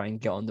going to try and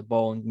get on the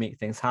ball and make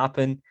things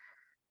happen.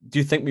 Do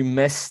you think we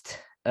missed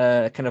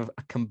kind of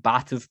a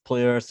combative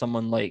player,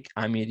 someone like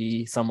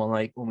Amiri, someone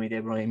like Omid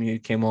Ibrahim, who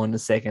came on in the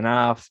second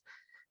half?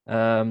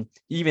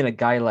 Even a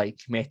guy like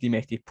Mehdi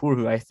Mehdipour,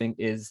 who I think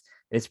is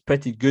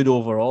pretty good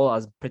overall,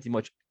 as pretty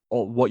much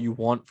what you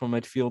want from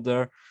a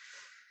midfielder.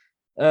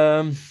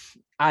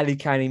 Ali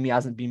Karimi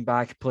hasn't been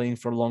back playing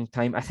for a long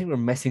time. I think we're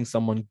missing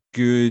someone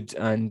good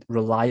and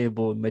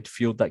reliable in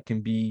midfield that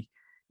can be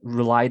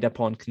relied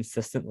upon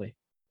consistently.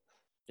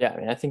 Yeah, I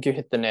mean, I think you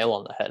hit the nail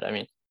on the head. I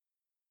mean,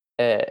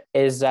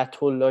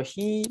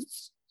 Izzatullahi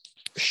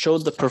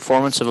showed the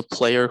performance of a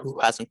player who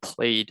hasn't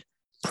played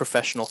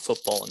professional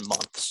football in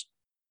months.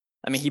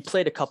 I mean, he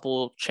played a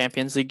couple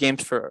Champions League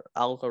games for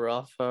Al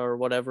Gharafa or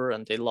whatever,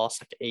 and they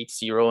lost like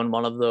 8-0 in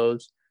one of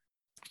those.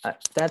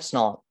 That's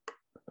not,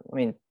 I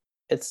mean,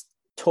 it's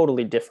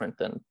totally different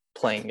than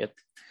playing at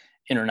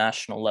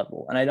international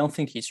level. And I don't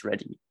think he's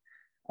ready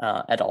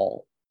at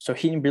all. So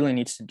he really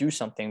needs to do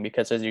something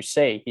because, as you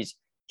say,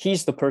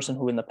 he's the person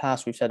who in the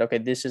past we've said, okay,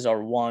 this is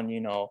our one,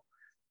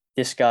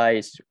 this guy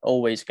is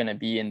always going to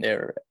be in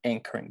there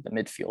anchoring the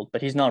midfield,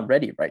 but he's not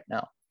ready right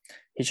now.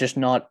 He's just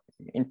not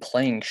in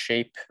playing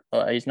shape.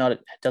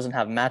 Doesn't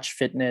have match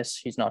fitness.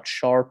 He's not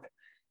sharp.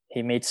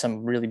 He made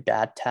some really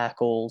bad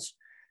tackles.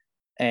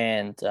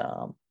 And,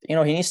 he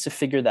needs to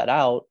figure that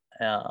out.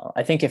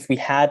 I think if we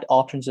had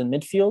options in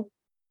midfield,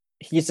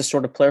 he's the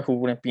sort of player who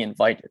wouldn't be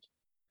invited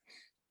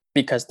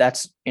because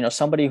that's,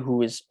 somebody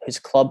who is his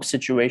club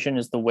situation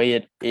is the way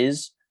it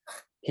is.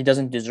 He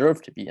doesn't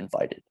deserve to be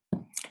invited.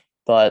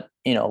 But,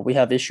 we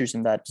have issues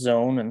in that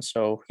zone. And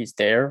so he's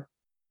there.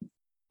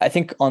 I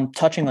think on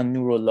touching on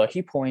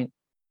Nurulahi point,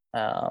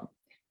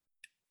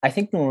 I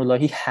think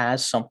Nurulahi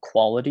has some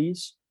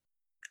qualities.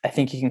 I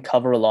think he can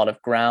cover a lot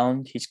of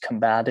ground. He's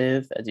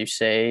combative, as you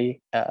say.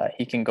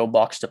 He can go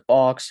box to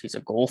box. He's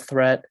a goal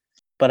threat.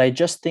 But I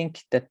just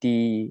think that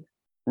the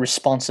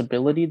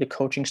responsibility the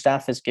coaching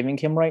staff is giving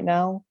him right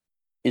now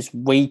is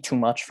way too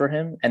much for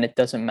him, and it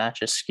doesn't match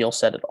his skill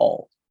set at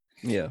all.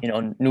 Yeah.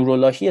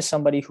 Nurulahi is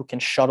somebody who can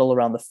shuttle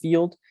around the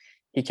field.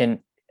 He can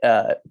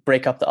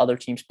break up the other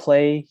team's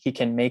play. He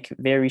can make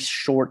very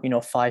short,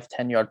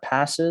 5-10 yard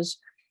passes.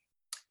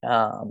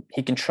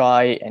 He can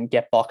try and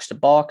get box to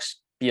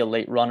box, be a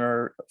late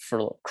runner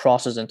for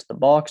crosses into the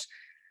box,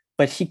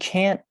 but he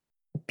can't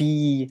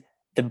be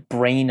the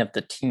brain of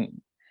the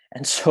team.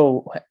 And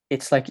so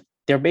it's like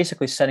they're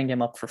basically setting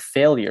him up for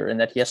failure in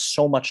that he has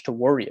so much to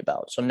worry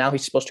about. So now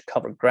he's supposed to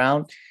cover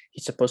ground.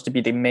 He's supposed to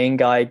be the main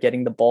guy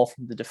getting the ball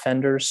from the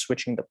defenders,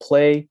 switching the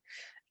play.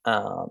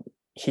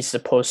 He's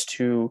supposed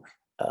to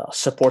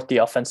support the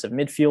offensive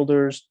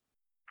midfielders.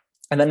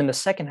 And then in the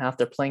second half,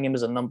 they're playing him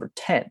as a number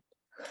 10.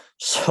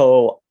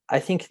 So I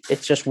think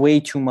it's just way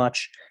too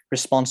much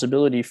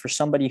responsibility for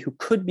somebody who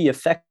could be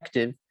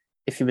effective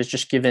if he was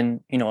just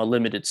given, a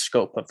limited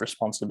scope of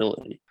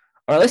responsibility.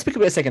 All right, let's speak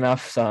about the second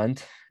half,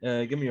 Sand.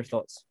 Give me your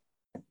thoughts.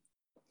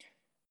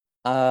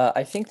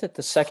 I think that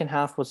the second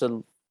half was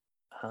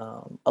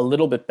a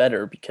little bit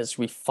better because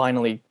we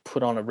finally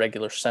put on a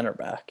regular center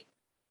back.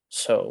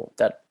 So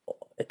that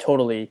it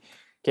totally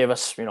gave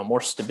us,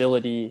 more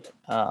stability.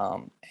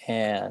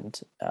 And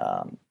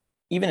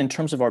even in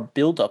terms of our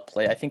build-up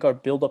play, I think our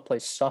build-up play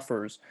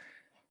suffers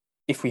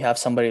if we have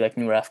somebody like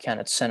Noor Afghan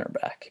at center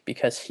back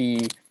because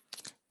he's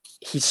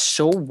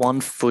so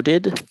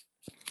one-footed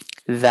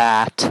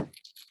that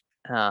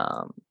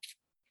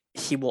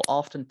he will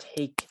often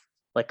take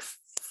like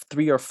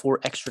 3 or 4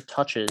 extra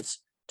touches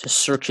to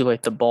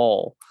circulate the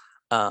ball,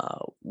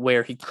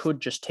 where he could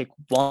just take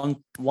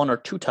one or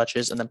 2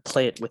 touches and then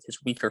play it with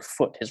his weaker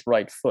foot, his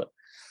right foot.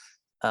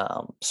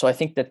 So I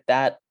think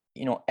that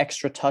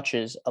extra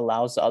touches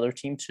allows the other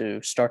team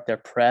to start their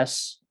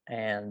press,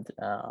 and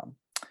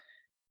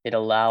it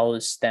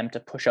allows them to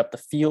push up the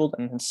field,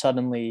 and then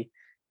suddenly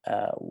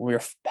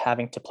we're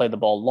having to play the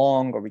ball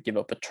long, or we give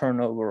up a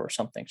turnover or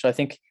something. So I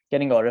think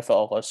getting Arifa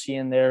Al-Ghassi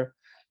in there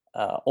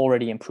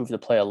already improved the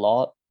play a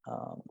lot.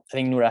 I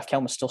think Noor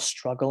Afghan was still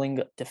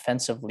struggling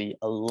defensively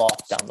a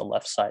lot down the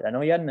left side. I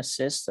know he had an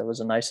assist. That was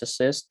a nice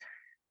assist.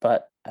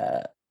 But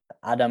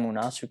Adam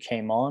Unas, who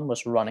came on,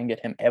 was running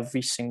at him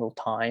every single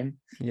time.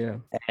 Yeah.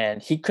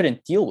 And he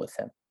couldn't deal with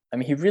him. I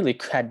mean, he really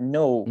had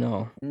no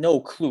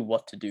clue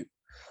what to do.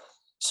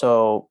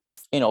 So,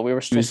 we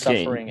were still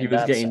suffering. He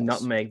was getting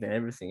nutmegged and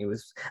everything. It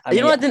was. I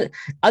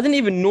didn't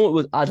even know it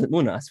was Adam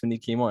Unas when he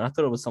came on. I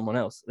thought it was someone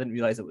else. I didn't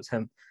realize it was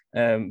him.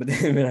 But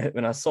then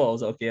when I saw it, I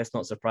was like, okay, that's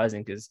not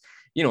surprising because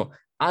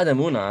Adam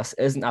Unas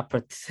isn't a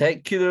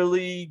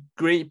particularly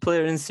great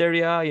player in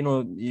Serie A.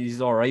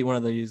 He's all right.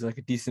 He's like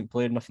a decent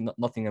player,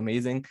 nothing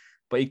amazing.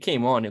 But he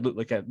came on. It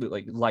looked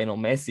like Lionel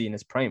Messi in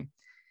his prime.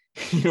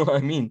 You know what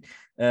I mean?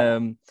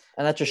 And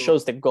that just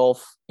shows the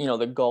gulf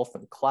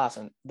in class.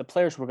 And the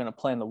players who are going to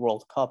play in the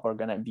World Cup are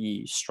going to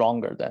be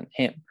stronger than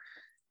him.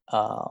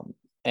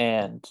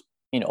 And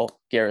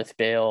Gareth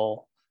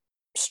Bale,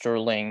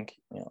 Sterling,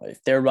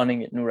 if they're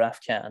running at Nur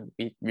Afghan,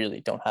 we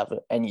really don't have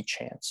any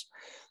chance.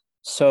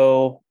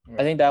 So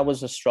I think that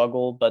was a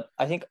struggle, but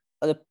I think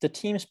the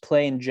team's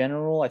play in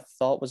general, I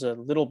thought was a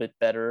little bit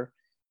better.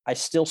 I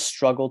still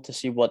struggled to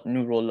see what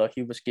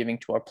Nurullahi was giving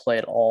to our play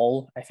at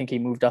all. I think he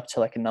moved up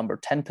to like a number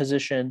 10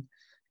 position.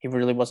 He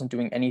really wasn't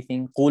doing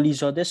anything.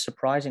 Golizadeh,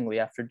 surprisingly,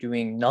 after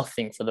doing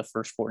nothing for the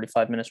first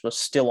 45 minutes, was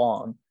still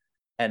on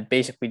and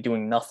basically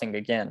doing nothing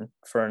again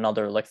for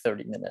another like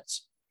 30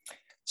 minutes.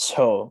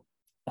 So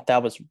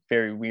that was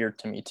very weird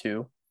to me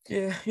too.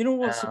 Yeah, you know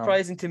what's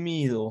surprising to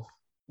me though?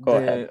 Go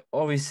ahead.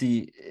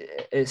 Obviously,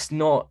 it's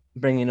not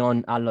bringing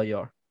on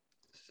Al-Ghayar,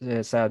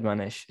 Saad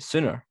Manish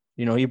sooner.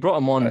 He brought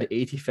him on the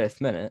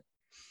 85th minute.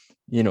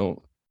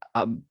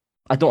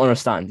 I don't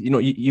understand.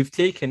 You've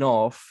taken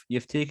off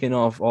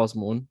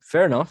Osman.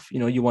 Fair enough.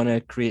 You want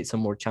to create some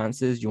more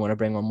chances. You want to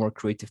bring on more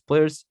creative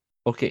players.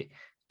 Okay,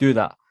 do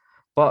that.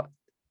 But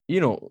he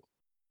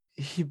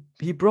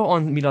brought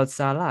on Milad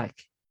Salak.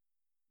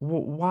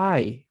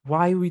 Why?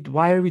 Why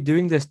are we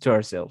doing this to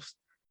ourselves?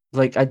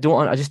 Like, I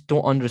just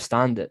don't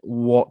understand it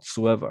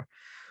whatsoever.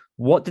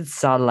 What did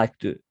Salak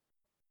do?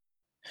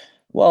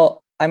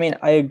 Well, I mean,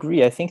 I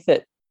agree. I think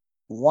that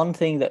one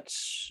thing that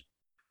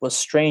was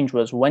strange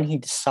was when he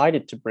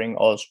decided to bring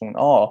Osman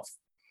off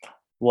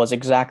was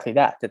exactly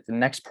that the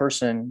next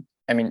person,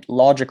 I mean,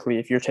 logically,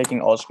 if you're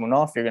taking Osman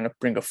off, you're going to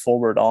bring a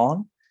forward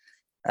on.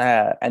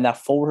 And that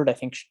forward, I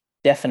think,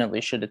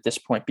 definitely should at this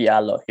point be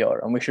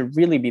Al-Ghayar. And we should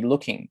really be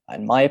looking,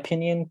 in my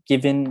opinion,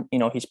 given,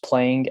 he's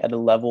playing at a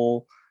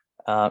level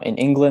in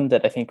England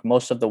that I think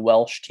most of the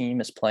Welsh team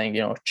is playing,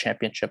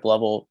 championship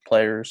level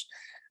players.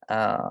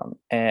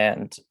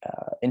 And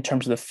in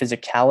terms of the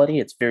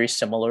physicality, it's very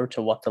similar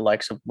to what the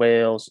likes of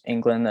Wales,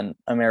 England, and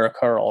America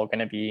are all going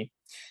to be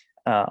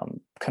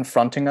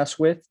confronting us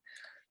with.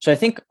 So I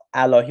think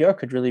Al-Ghayar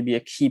could really be a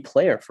key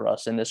player for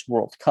us in this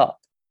World Cup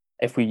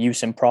if we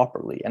use him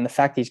properly. And the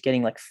fact he's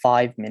getting like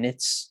 5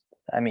 minutes,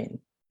 I mean,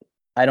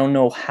 I don't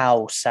know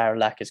how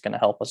Sarlak is going to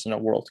help us in a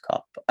World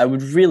Cup. I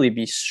would really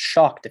be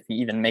shocked if he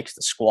even makes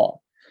the squad.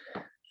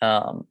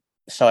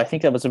 So I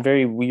think that was a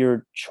very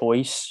weird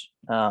choice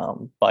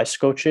by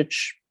Skocic.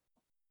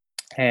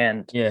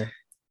 And yeah,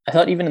 I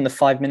thought even in the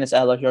 5 minutes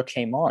Al-Ghayar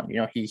came on,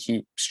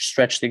 he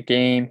stretched the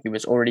game. He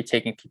was already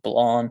taking people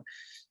on.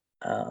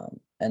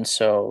 And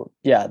so,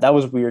 yeah, that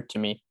was weird to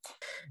me.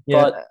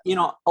 Yeah.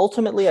 But,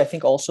 ultimately, I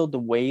think also the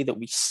way that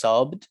we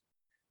subbed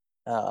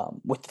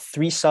with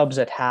 3 subs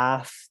at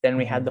half, then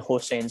we had the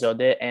Hossein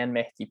Zadeh and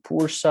Mehdi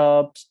Pour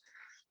subs,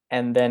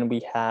 and then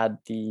we had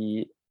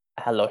the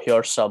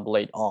Al-Ghayar sub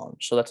late on.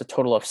 So that's a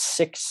total of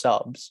 6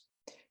 subs.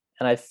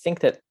 And I think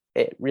that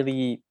it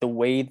really, the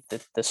way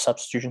that the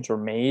substitutions were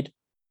made,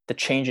 the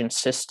change in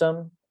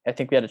system, I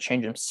think we had a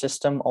change in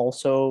system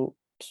also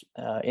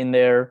in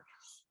there.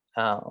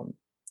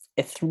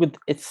 It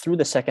threw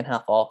the second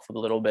half off a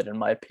little bit, in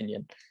my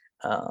opinion.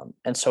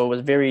 And so it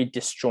was very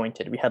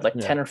disjointed. We had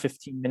 10 or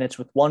 15 minutes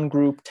with one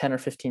group, 10 or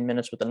 15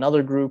 minutes with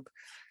another group.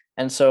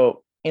 And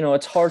so,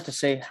 it's hard to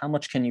say how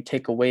much can you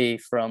take away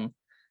from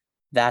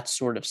that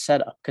sort of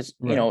setup. Because,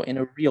 in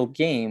a real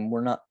game,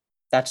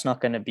 that's not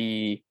going to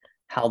be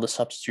how the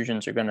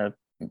substitutions are going to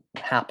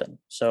happen.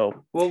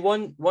 So, well,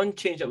 one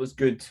change that was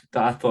good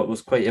that I thought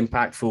was quite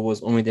impactful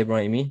was Omid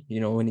Ebrahimi.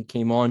 When he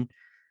came on,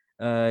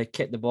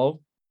 kept the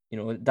ball.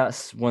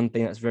 That's one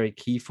thing that's very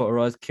key for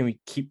us. Can we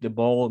keep the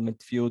ball in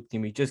midfield?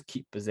 Can we just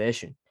keep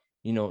possession?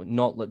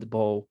 Not let the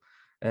ball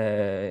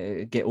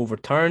get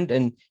overturned.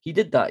 And he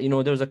did that.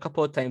 There was a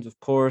couple of times, of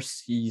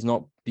course, he's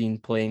not been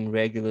playing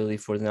regularly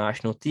for the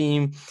national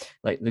team.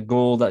 Like the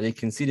goal that they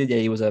conceded,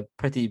 he was a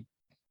pretty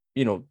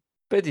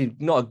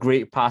not a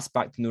great pass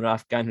back to Nur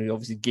Afghan, who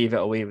obviously gave it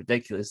away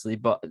ridiculously,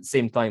 but at the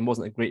same time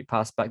wasn't a great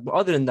pass back. But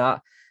other than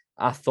that,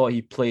 I thought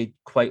he played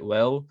quite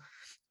well.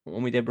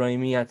 Omid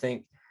Ebrahimi, I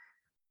think,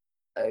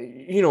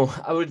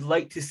 I would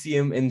like to see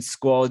him in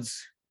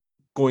squads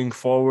going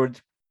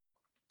forward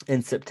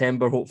in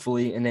September,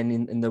 hopefully, and then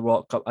in the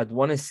World Cup. I'd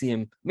want to see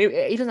him. Maybe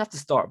he doesn't have to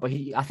start, but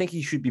I think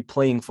he should be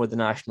playing for the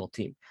national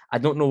team. I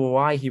don't know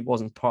why he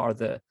wasn't part of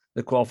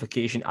the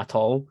qualification at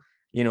all.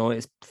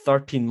 It's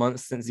 13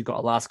 months since he got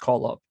a last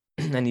call up,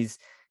 and he's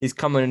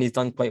come in and he's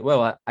done quite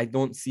well. I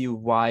don't see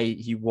why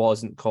he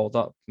wasn't called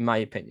up, in my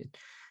opinion.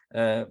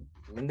 And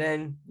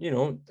then,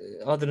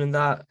 other than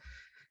that,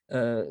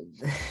 I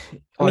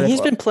mean,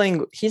 he's been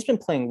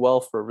playing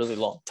well for a really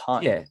long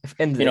time. Yeah,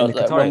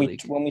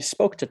 when we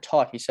spoke to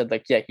Talk, he said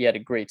he had a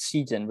great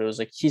season, but it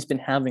was he's been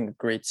having a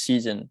great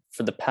season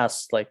for the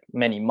past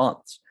many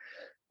months.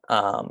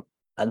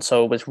 And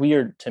so it was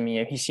weird to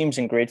me. He seems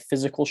in great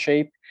physical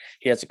shape.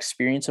 He has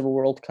experience of a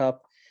World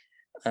Cup.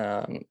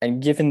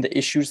 And given the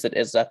issues that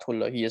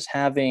Izzatullahi is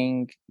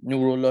having,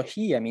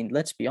 Nurullahi, I mean,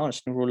 let's be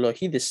honest,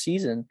 Nurullahi this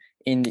season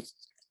in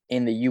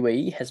the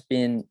UAE has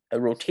been a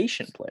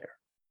rotation player.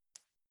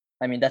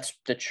 I mean, that's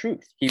the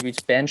truth. He was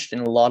benched in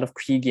a lot of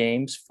key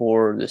games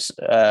for this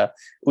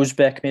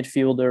Uzbek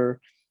midfielder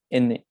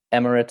in the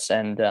Emirates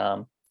and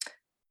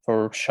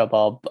for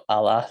Shabab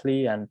Al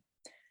Ahli, and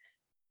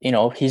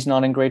he's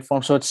not in great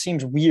form. So it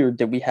seems weird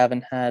that we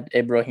haven't had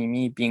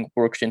Ibrahimi being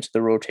worked into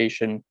the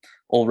rotation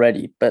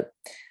already. But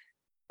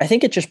I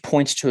think it just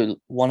points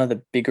to one of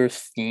the bigger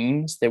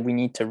themes that we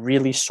need to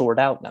really sort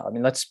out now. I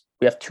mean,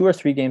 we have 2 or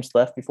 3 games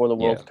left before the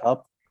World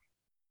Cup,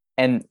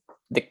 and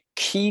the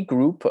key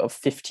group of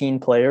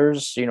 15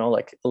 players,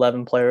 like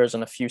 11 players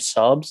and a few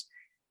subs,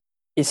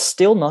 is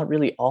still not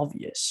really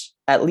obvious,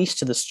 at least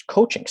to the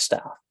coaching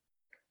staff.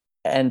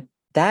 And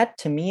that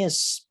to me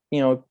is,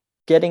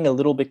 getting a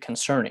little bit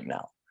concerning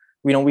now.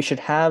 We should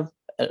have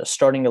a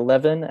starting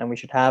 11, and we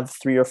should have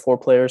 3 or 4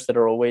 players that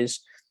are always,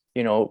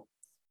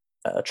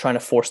 trying to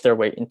force their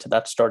way into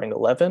that starting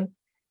 11.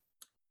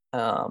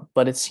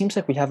 But it seems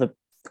like we have a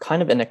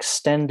kind of an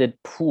extended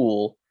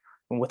pool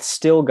with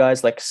still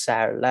guys like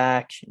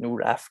Sarlak,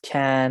 Noor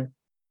Afghan,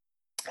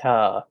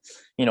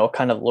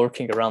 kind of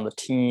lurking around the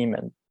team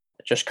and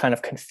just kind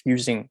of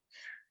confusing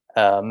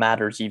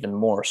matters even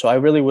more. So I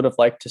really would have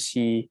liked to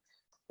see,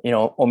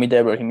 Omid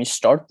Ebrahimi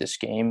start this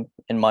game,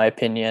 in my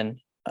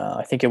opinion.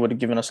 I think it would have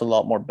given us a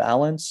lot more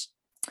balance.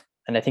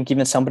 And I think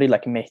even somebody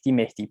like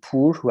Mehdi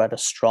Pour, who had a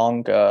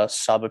strong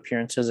sub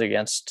appearances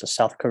against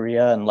South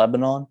Korea and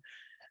Lebanon,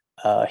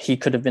 he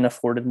could have been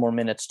afforded more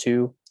minutes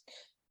too.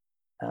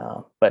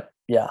 But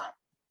yeah.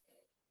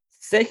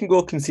 Second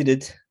goal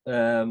conceded,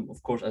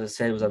 of course, as I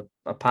said, was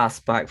a pass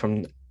back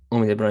from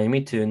Omid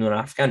Ebrahimi to Noor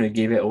Afghan, who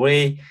gave it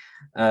away.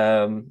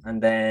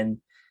 And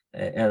then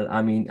El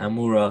Amin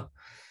Amoura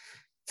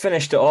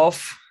finished it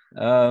off.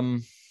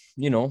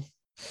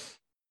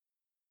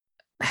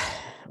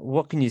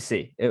 What can you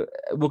say?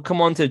 We'll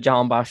come on to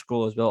Jahanbakhsh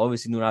goal as well.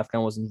 Obviously, Noor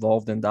Afghan was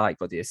involved in that,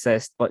 got the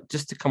assist. But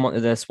just to come on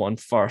to this one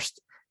first,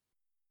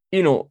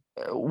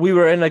 we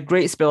were in a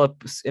great spell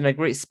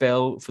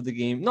for the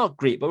game. Not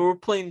great, but we were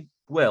playing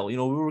well. We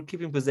were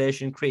keeping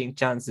possession, creating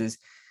chances,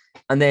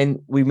 and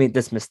then we made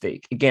this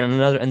mistake again.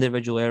 Another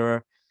individual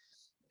error.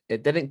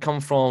 It didn't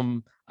come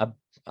from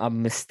a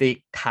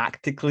mistake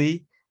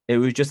tactically. It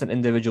was just an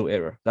individual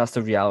error. That's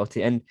the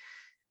reality. And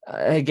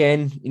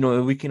again,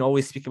 we can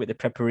always speak about the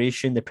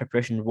preparation. The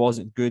preparation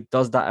wasn't good.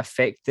 Does that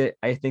affect it?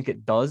 I think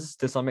it does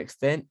to some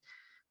extent.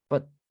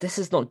 But this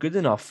is not good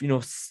enough.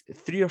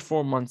 3 or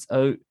 4 months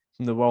out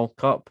from the World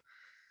Cup,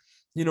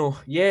 we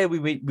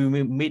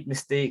made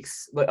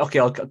mistakes. Like, okay,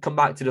 I'll come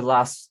back to the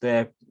last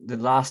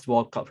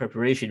World Cup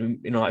preparation.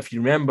 If you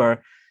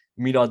remember,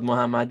 Milad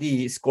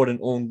Mohammadi scored an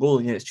own goal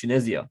against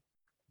Tunisia.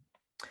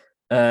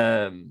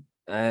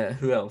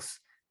 Who else?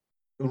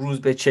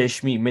 Rouzbeh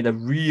Cheshmi made a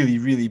really,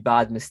 really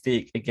bad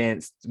mistake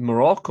against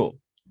Morocco.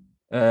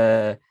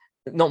 Against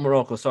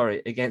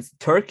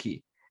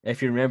Turkey,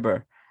 if you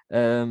remember.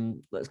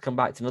 Let's come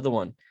back to another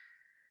one.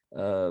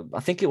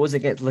 I think it was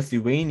against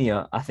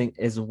Lithuania,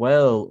 as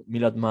well.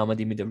 Milad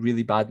Mohammadi made a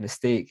really bad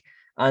mistake.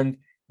 And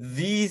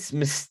these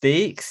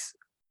mistakes,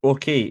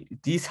 okay,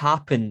 these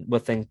happen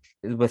within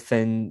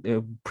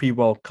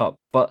pre-World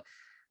Cup, but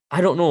I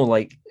don't know,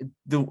 like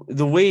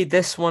the way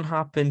this one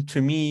happened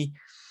to me,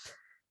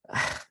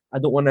 I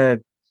don't want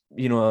to,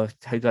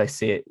 how do I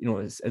say it? I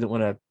don't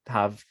want to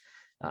have,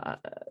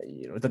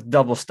 the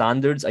double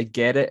standards. I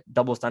get it.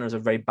 Double standards are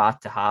very bad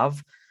to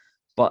have.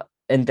 But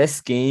in this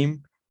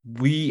game,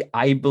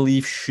 I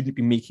believe, shouldn't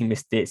be making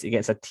mistakes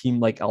against a team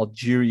like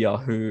Algeria,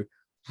 who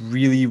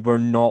really were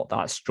not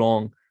that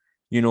strong.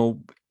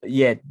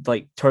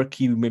 Like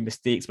Turkey made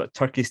mistakes, but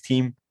Turkey's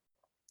team,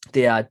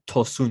 they had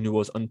Tosun, who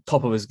was on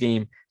top of his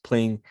game,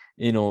 playing,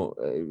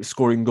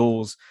 scoring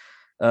goals.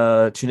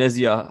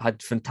 Tunisia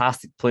had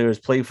fantastic players,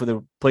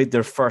 played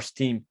their first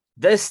team.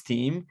 This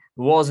team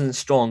wasn't a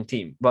strong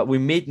team, but we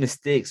made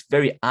mistakes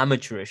very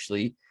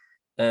amateurishly,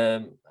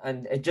 and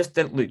it just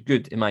didn't look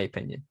good, in my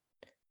opinion.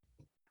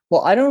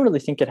 Well, I don't really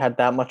think it had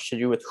that much to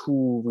do with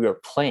who we were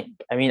playing.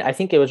 I mean, I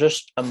think it was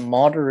just some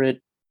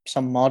moderate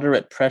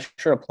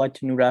pressure applied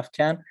to Noor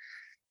Afghan.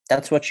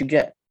 That's what you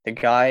get. The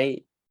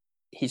guy,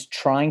 he's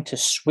trying to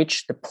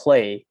switch the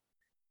play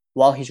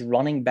while he's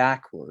running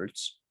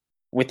backwards.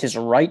 With his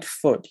right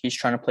foot, he's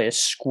trying to play a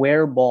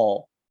square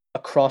ball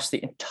across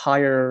the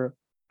entire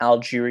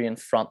Algerian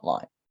front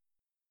line.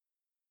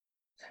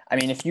 I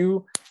mean, if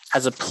you,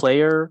 as a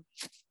player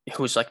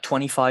who's like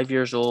 25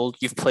 years old,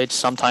 you've played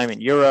sometime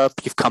in Europe,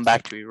 you've come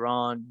back to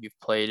Iran, you've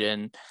played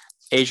in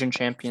Asian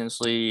Champions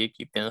League,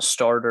 you've been a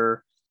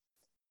starter.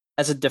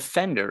 As a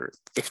defender,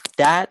 if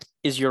that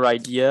is your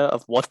idea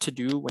of what to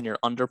do when you're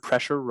under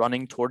pressure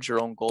running towards your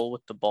own goal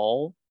with the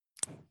ball,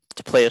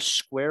 to play a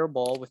square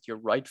ball with your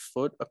right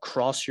foot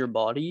across your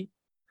body,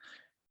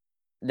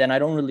 then I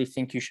don't really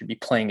think you should be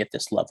playing at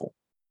this level.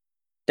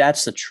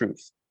 That's the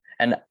truth.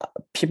 And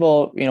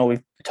people,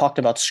 we've talked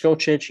about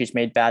Skocic, he's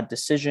made bad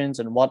decisions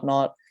and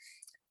whatnot.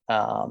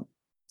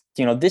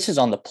 This is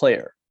on the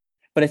player,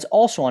 but it's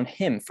also on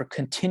him for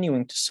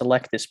continuing to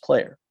select this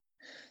player.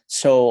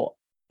 So,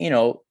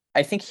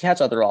 I think he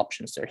has other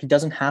options there. He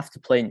doesn't have to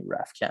play Noor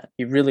Afghan.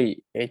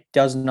 It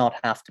does not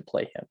have to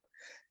play him.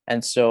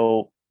 And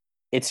so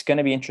it's going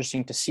to be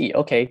interesting to see,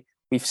 okay,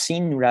 we've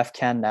seen Nuraf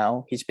Khan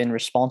now. He's been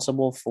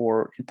responsible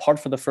in part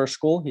for the first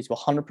goal. He's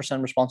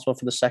 100% responsible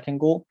for the second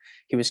goal.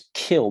 He was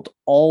killed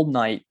all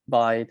night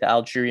by the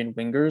Algerian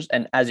wingers.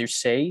 And as you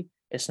say,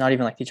 it's not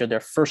even like these are their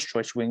first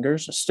choice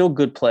wingers. Still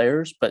good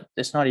players, but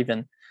it's not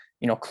even,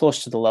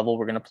 close to the level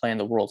we're going to play in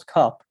the World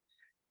Cup.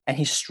 And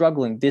he's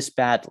struggling this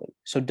badly.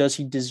 So does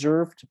he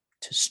deserve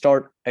to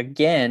start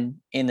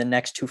again in the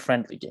next 2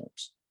 friendly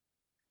games?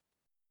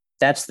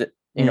 That's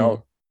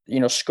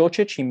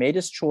Skocic, he made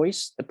his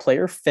choice. The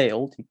player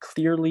failed. He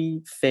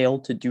clearly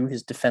failed to do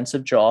his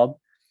defensive job.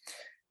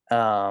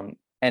 And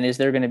is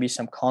there going to be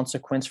some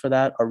consequence for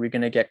that? Are we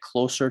going to get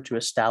closer to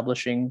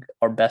establishing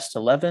our best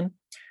 11?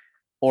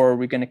 Or are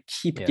we going to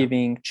keep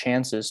giving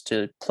chances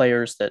to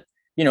players that,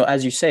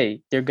 as you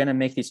say, they're going to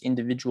make these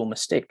individual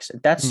mistakes?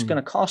 That's going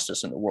to cost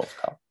us in the World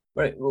Cup.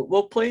 Right.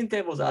 Well, playing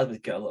devil's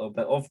advocate a little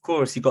bit, of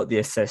course, he got the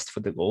assist for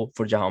the goal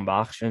for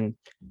Jahanbakhsh and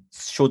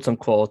showed some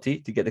quality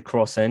to get the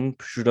cross in,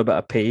 showed a bit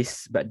of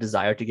pace, a bit of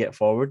desire to get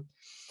forward.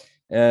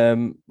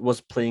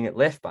 Was playing at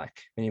left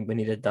back when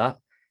he did that.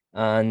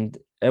 And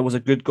it was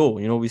a good goal.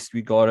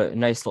 We got a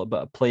nice little bit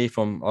of play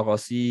from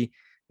Agassi,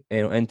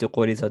 into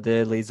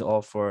Qorizadeh, lays it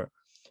off for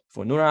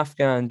Nuraf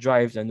Khan,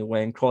 drives down the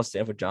wing, crosses it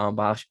over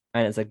Jahanbakhsh,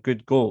 and it's a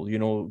good goal,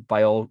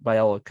 by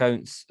all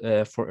accounts,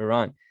 for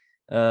Iran.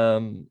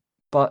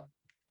 But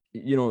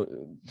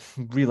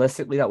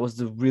realistically, that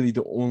was really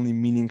the only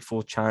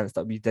meaningful chance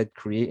that we did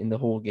create in the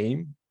whole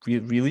game.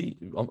 Really,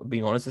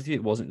 being honest with you,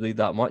 it wasn't really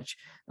that much.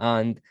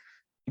 And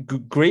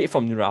great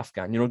from Nuraf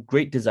Khan,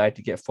 great desire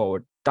to get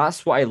forward.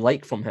 That's what I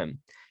like from him.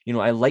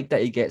 I like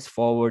that he gets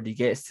forward, he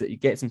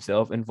gets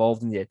himself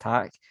involved in the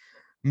attack.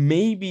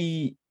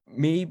 Maybe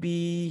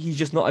he's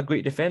just not a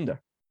great defender.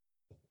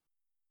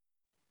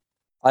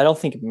 I don't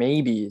think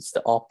maybe is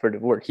the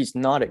operative word. He's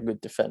not a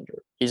good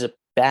defender. He's a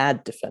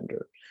bad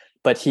defender,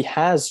 but he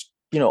has,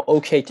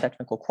 okay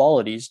technical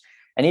qualities.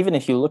 And even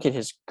if you look at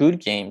his good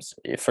games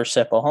for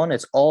Sepahan,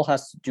 it all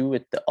has to do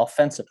with the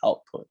offensive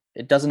output.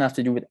 It doesn't have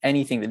to do with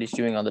anything that he's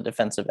doing on the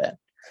defensive end.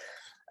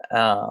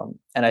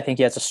 And I think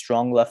he has a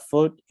strong left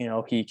foot.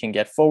 He can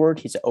get forward.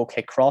 He's an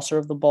okay crosser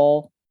of the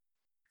ball.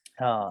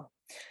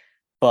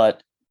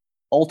 But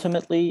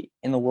ultimately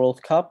in the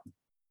World Cup,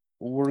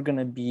 we're going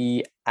to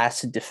be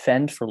asked to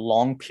defend for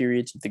long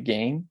periods of the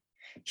game.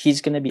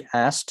 He's going to be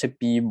asked to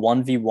be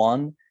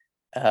 1v1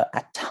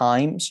 at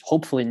times,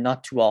 hopefully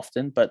not too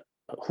often, but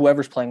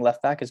whoever's playing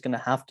left back is going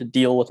to have to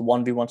deal with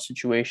 1v1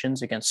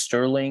 situations against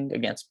Sterling,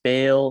 against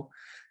Bale,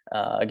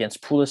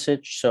 against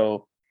Pulisic.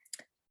 So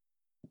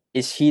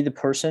is he the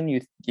person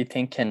you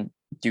think can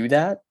do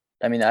that?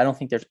 I mean, I don't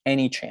think there's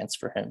any chance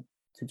for him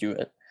to do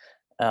it.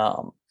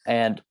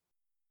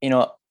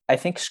 I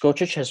think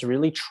Skocic has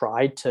really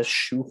tried to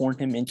shoehorn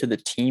him into the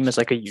team as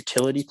like a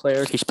utility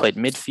player. He's played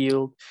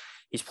midfield.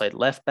 He's played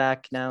left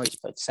back now. He's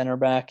played center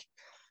back.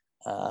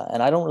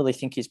 And I don't really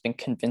think he's been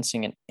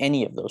convincing in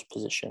any of those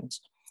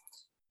positions.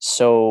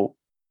 So,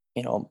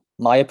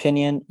 my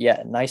opinion,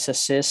 nice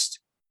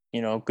assist,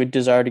 good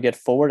desire to get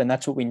forward. And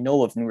that's what we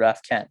know of Nuraf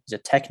Khan. He's a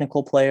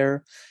technical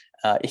player.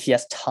 If he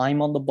has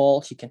time on the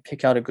ball, he can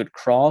pick out a good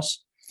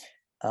cross.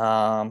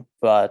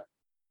 But,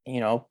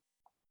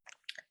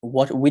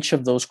 which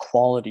of those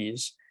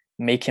qualities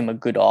make him a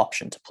good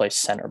option to play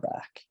center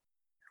back?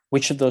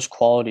 Which of those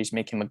qualities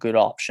make him a good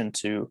option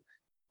to,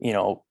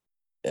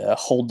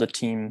 hold the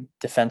team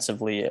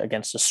defensively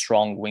against a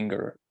strong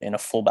winger in a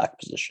fullback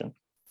position?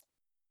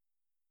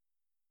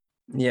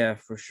 Yeah,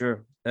 for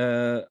sure.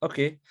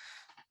 Okay,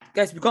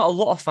 guys, we've got a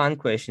lot of fan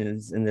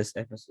questions in this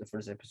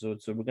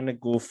episode, so we're gonna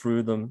go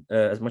through them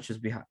as much as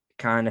we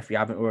can. If we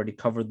haven't already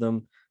covered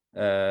them,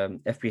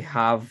 if we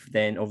have,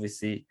 then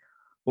obviously,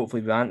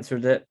 hopefully, we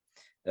answered it.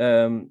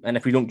 And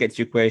if we don't get to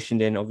your question,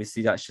 then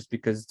obviously that's just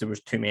because there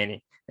was too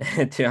many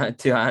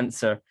to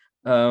answer.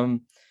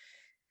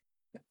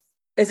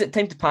 Is it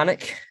time to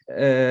panic?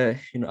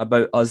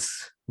 About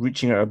us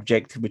reaching our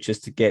objective, which is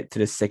to get to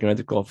the second round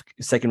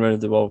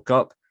of the World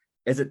Cup.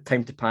 Is it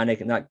time to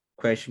panic? And that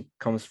question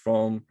comes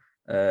from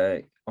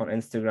on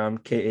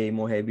Instagram, K.A.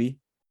 Mohebi.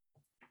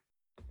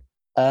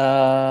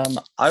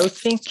 I would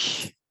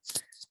think.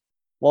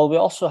 Well, we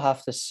also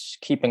have to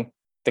keep in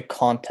the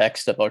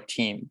context of our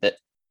team that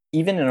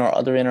even in our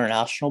other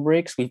international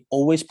breaks, we've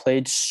always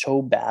played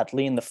so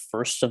badly in the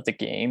first of the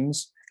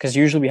games, because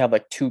usually we have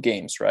like 2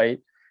 games, right?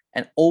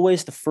 And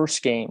always the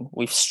first game,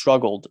 we've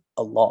struggled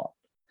a lot.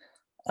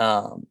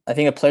 I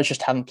think the players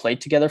just haven't played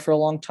together for a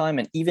long time.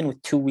 And even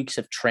with 2 weeks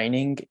of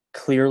training,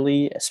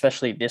 clearly,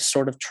 especially this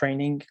sort of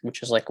training,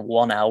 which is like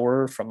 1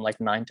 hour from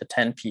like 9 to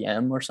 10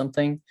 p.m. or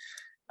something,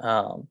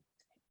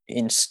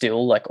 in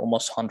still like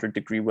almost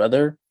 100-degree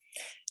weather,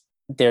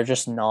 they're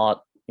just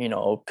not,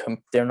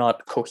 they're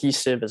not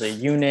cohesive as a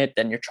unit.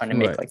 Then you're trying to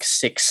make like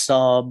 6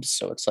 subs.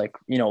 So it's like,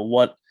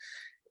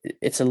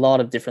 it's a lot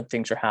of different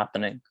things are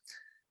happening.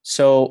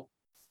 So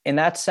in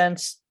that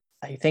sense,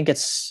 I think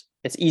it's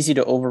easy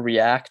to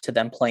overreact to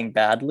them playing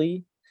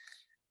badly.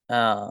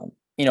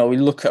 We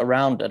look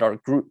around at our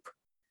group.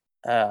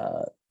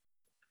 The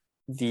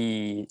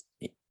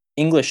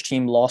English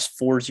team lost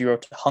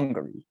 4-0 to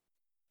Hungary.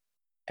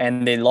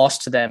 and they lost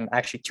to them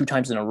actually 2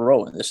 times in a row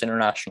in this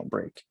international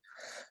break.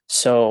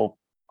 So,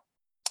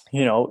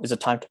 is it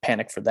time to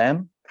panic for them?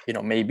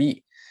 Maybe.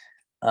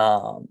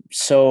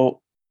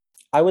 So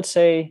I would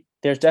say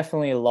there's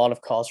definitely a lot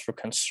of cause for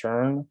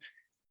concern.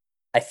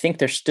 I think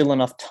there's still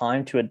enough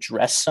time to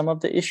address some of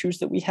the issues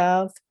that we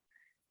have,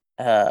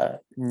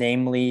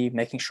 namely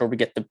making sure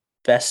we get the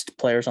best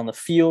players on the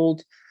field,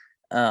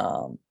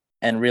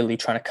 and really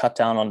trying to cut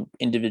down on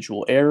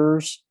individual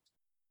errors.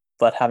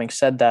 But having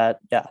said that,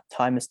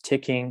 time is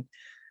ticking.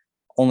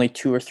 Only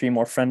 2 or 3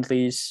 more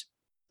friendlies,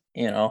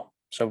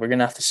 so we're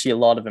going to have to see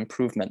a lot of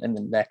improvement in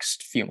the next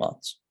few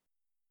months.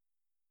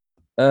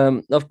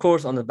 Of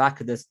course, on the back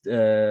of this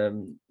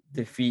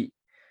defeat,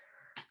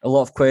 a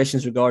lot of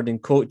questions regarding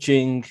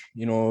coaching.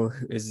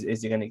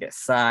 Is he going to get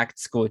sacked?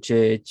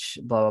 Skocic,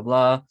 blah, blah,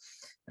 blah.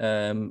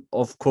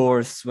 Of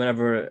course,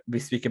 whenever we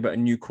speak about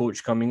a new coach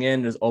coming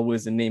in, there's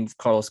always the name of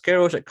Carlos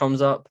Queiroz that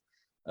comes up.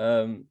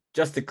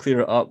 Just to clear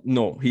it up,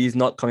 no, he's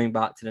not coming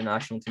back to the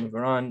national team of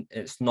Iran.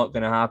 It's not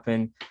going to happen.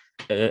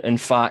 In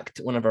fact,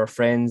 one of our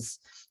friends,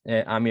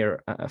 Amir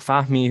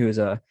Fahmy, who's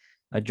a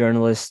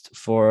journalist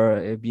for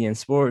beIN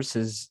Sports,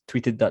 has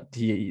tweeted that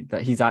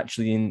he's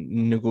actually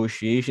in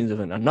negotiations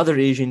with another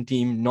Asian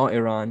team, not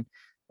Iran.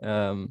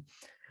 I'm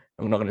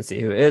not going to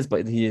say who it is,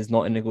 but he is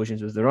not in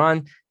negotiations with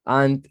Iran,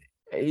 and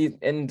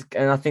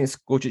I think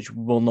Skocic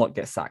will not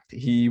get sacked.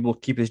 He will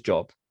keep his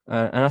job,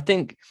 and I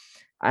think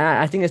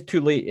it's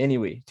too late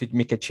anyway to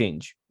make a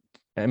change.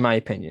 In my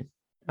opinion,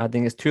 I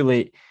think it's too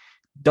late.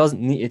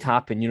 Doesn't need to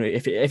happen.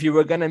 If you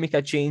were going to make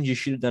a change, you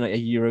should have done it a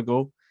year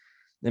ago.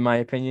 In my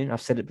opinion,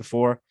 I've said it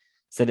before,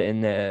 said it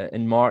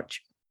in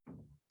March.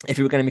 If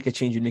you were going to make a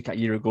change, you'd make it a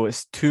year ago.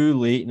 It's too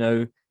late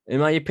now. In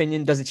my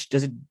opinion, does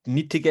it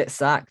need to get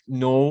sacked?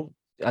 No,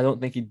 I don't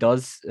think he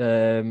does.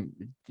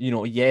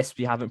 Yes,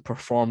 we haven't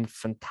performed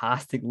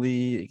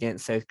fantastically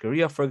against South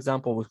Korea, for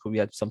example. We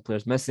had some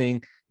players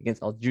missing.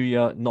 Against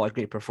Algeria, not a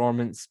great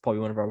performance,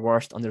 probably one of our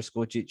worst under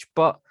Skocic.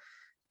 But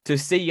to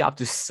say you have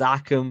to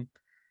sack him,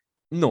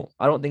 no,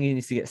 I don't think he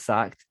needs to get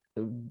sacked.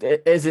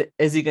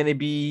 Is he going to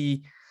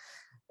be?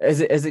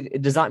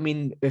 Does that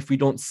mean if we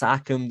don't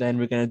sack him, then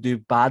we're going to do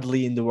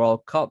badly in the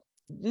World Cup?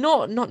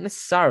 No, not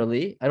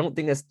necessarily. I don't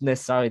think that's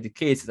necessarily the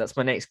case. That's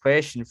my next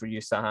question for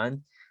you,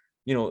 Sahan.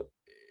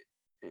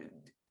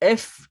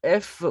 If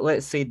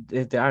let's say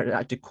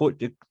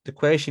the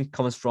question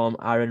comes from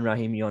Aaron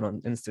Rahimi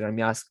on Instagram,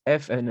 he asks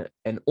if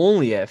and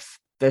only if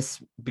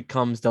this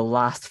becomes the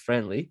last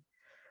friendly,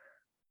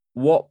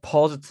 what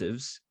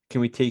positives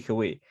can we take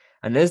away?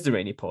 And is there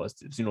any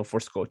positives, for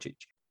Skocic?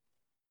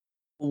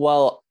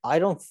 Well,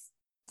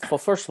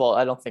 first of all,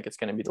 I don't think it's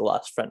going to be the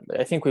last friendly.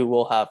 I think we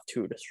will have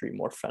 2 to 3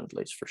 more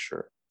friendlies for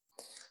sure.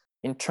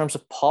 In terms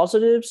of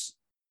positives,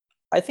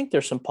 I think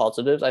there's some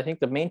positives. I think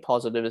the main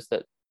positive is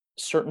that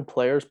certain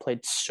players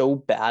played so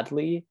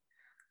badly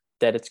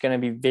that it's going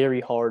to be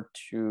very hard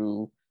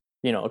to,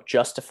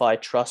 justify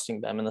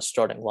trusting them in the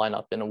starting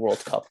lineup in a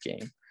World Cup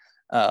game,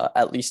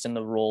 at least in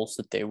the roles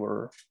that they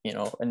were,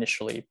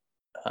 initially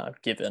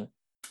given.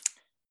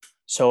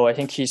 So I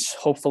think he's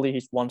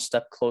 1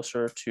 step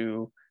closer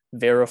to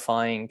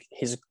verifying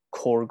his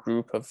core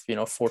group of,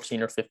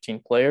 14 or 15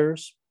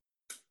 players.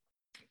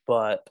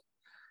 But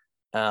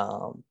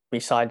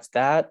besides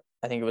that,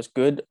 I think it was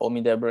good.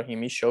 Omid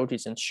Ebrahimi showed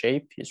he's in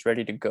shape. He's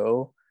ready to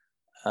go.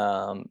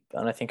 And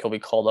I think he'll be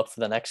called up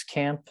for the next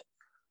camp.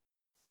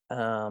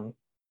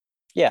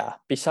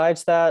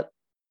 Besides that,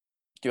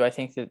 do I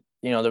think that,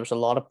 there was a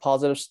lot of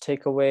positives to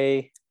take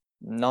away?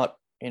 Not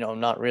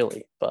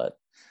really. But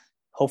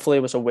hopefully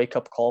it was a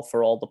wake-up call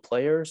for all the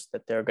players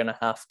that they're going to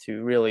have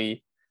to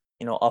really,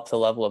 up the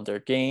level of their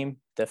game.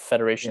 The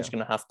federation is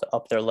going to have to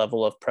up their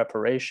level of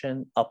preparation,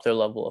 up their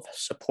level of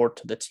support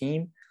to the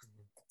team.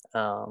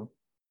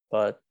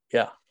 The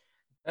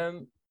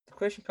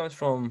question comes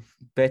from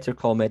Better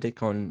Call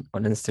Medic on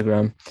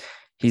Instagram.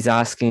 He's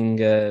asking,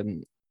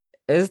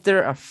 is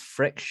there a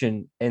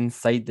friction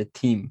inside the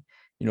team?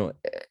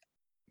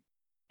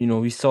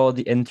 We saw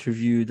the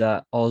interview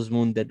that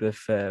Osman did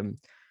with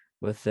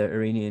the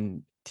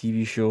Iranian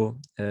TV show,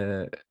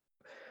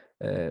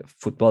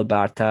 Football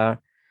Bartar.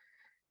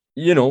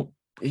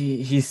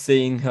 He's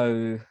saying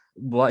how,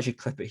 we'll actually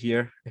clip it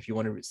here if you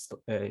want to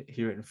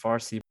hear it in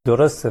Farsi.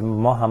 درسته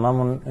ما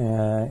هممون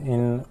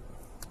این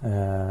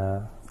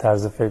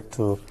طرز فکر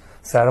تو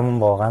سرمون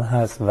واقعا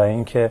هست و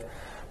اینکه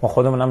ما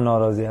خودمون هم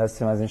ناراضی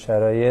هستیم از این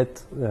شرایط.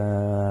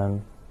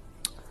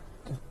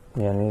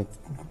 یعنی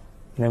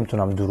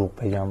نمیتونم دروغ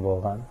بگم،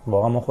 واقعا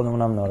ما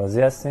خودمون هم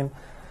ناراضی هستیم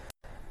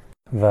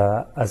و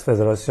از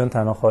فدراسیون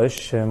تنها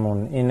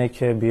خواهشمون اینه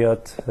که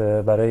بیاد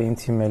برای این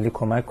تیم ملی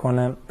کمک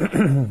کنه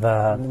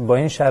و با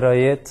این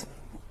شرایط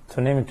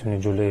تو نمیتونی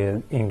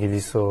جلوی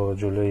انگلیس و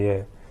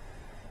جلوی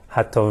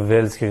حتی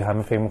ولز که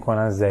همه فکر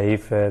میکنن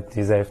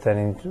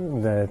ضعیفترین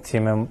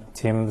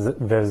تیم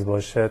ولز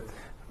باشه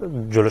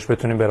جلوش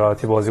بتونیم به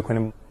راحتی بازی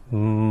کنیم.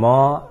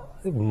 ما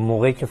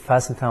موقعی که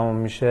فصل تمام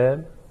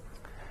میشه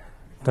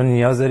تو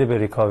نیاز داری به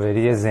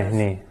ریکاوری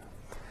ذهنی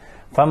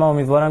من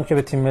امیدوارم که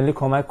به تیم ملی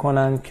کمک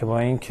کنن که با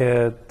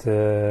اینکه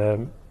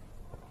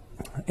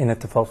این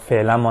اتفاق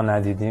فعلا ما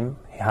ندیدیم،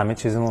 همه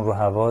چیزمون رو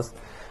حواس،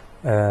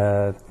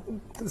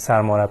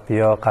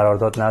 سرمربی‌ها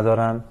قرارداد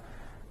ندارن،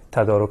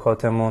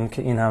 تدارکاتمون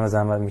که این همه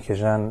زحمت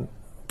میکشن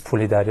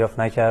پولی دریافت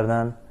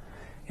نکردن،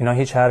 اینا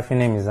هیچ حرفی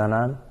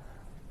نمیزنن.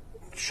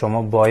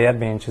 شما باید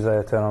به این چیزا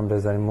احترام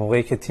بذارید.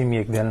 موقعی که تیم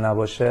یک دل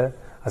نباشه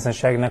اصلا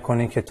شک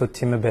نکنین که تو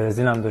تیم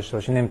برزیل هم داشته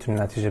باشی نمیتونی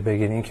نتیجه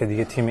بگیری. این که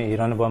دیگه تیم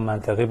ایران با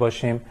منطقی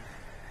باشیم،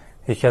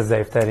 یکی از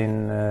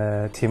ضعیف‌ترین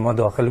تیم‌ها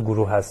داخل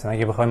گروه هستیم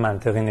اگه بخوای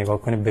منطقی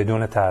نگاه کنی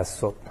بدون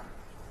تعصب.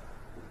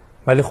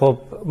 ولی خب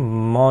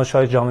ما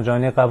شاید جام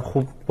جهانی قبل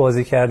خوب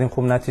بازی کردیم،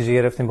 خوب نتیجه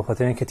گرفتیم به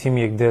خاطر اینکه تیم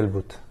یک دل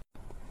بود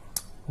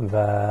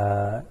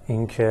و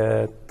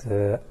اینکه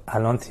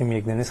الان تیم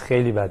یک دل نیست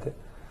خیلی بده.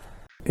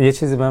 یه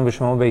چیزی من به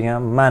شما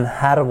بگم، من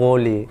هر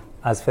قولی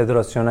از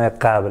فدراسیون‌های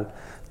قبل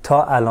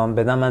تا الان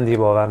بدم من دیگه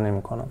باور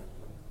نمی‌کنم.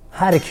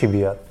 هر کی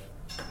بیاد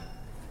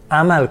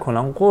عمل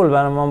کنم، قول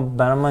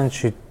برای من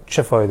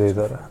چه فایده‌ای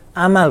داره؟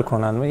 عمل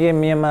کنن.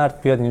 یه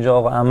مرد بیاد اینجا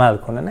آقا عمل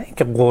کنه، نه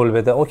اینکه قول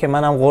بده. اوکی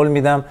منم قول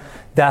میدم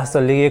 10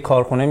 سال دیگه یه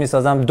کارخونه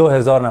میسازم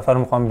 2000 نفر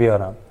میخوام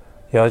بیارم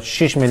یا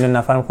 6 میلیون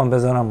نفر میخوام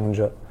بذارم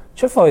اونجا،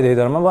 چه فایده‌ای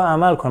داره؟ من باید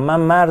عمل کنم، من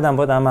مردم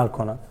باید عمل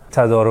کنم.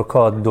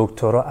 تدارکات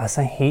دکترا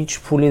اصلا هیچ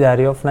پولی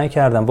دریافت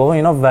نکردن. بابا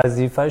اینا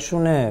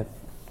وظیفه‌شونه،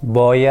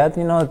 باید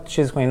اینا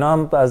چیز کنن. اینا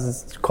هم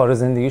از کار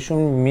زندگیشون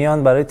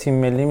میان برای تیم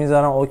ملی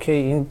میذارن. اوکی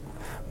این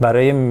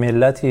برای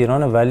ملت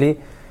ایرانه، ولی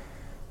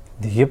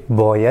دیگه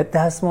باید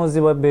دستمزدی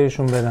باید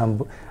بهشون بدن.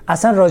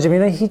 اصلا راجب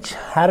اینا هیچ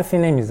حرفی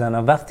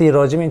نمیزنن. وقتی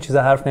راجب این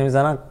چیزا حرف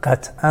نمیزنن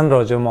قطعا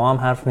راجب ما هم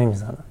حرف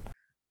نمیزنن.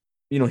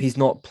 You know, he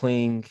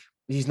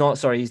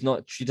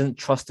doesn't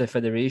trust the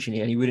federation,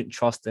 and he wouldn't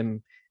trust them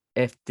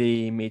if they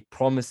made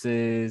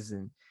promises,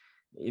 and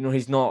you know,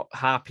 he's not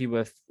happy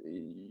with,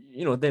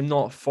 you know, them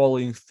not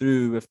following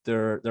through with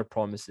their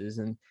promises,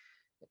 and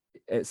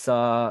it's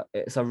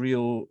a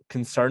real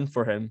concern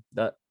for him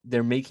that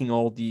they're making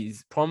all these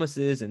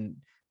promises and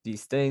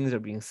these things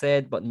are being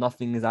said, but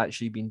nothing is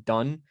actually being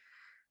done.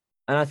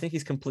 And I think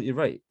he's completely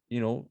right.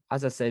 You know,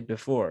 as I said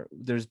before,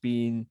 there's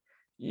been,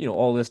 you know,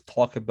 all this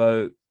talk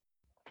about,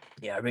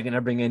 yeah, we're going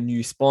to bring in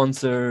new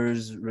sponsors,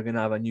 we're going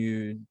to have a new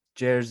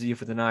jersey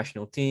for the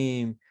national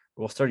team.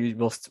 We're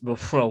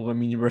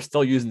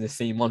still using the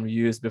same one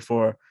we used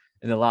before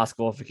in the last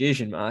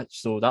qualification match,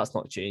 so that's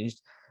not changed.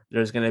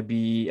 There's going to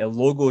be a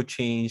logo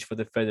change for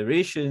the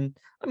federation.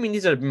 I mean,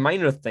 these are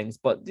minor things,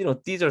 but you know,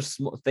 these are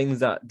things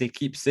that they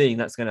keep saying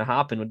that's going to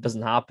happen. It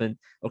doesn't happen.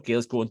 Okay,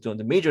 let's go into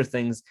the major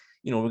things.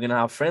 You know, we're going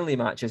to have friendly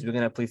matches. We're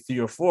going to play 3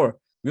 or 4.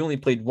 We only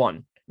played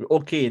 1.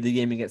 Okay, the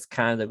game against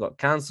Canada got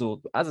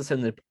cancelled. As I said,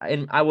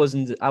 I was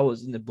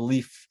in the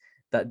belief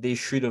that they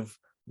should have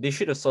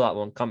saw that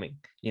one coming.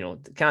 You know,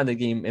 the Canada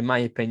game, in my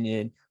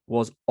opinion,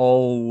 was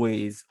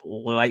always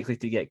likely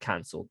to get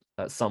cancelled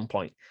at some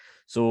point.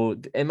 So,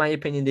 in my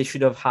opinion, they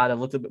should have had a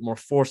little bit more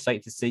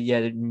foresight to say, yeah,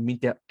 we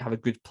need to have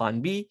a good plan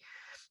B.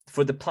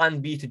 For the plan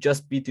B to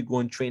just be to go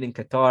and train in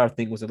Qatar, I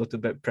think was a little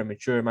bit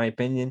premature, in my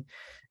opinion.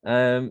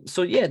 So,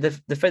 yeah,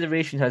 the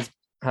federation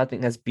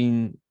has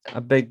been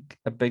a big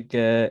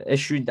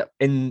issue that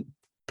in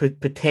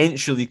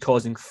potentially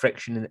causing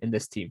friction in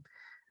this team.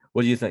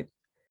 What do you think?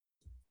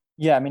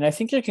 Yeah, I mean, I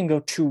think it can go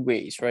two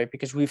ways, right?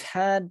 Because we've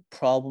had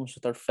problems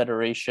with our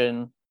federation.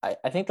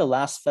 I think the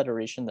last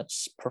federation that's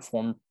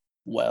performed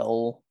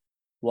well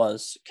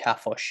was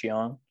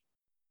Kafoshian.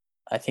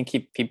 I think he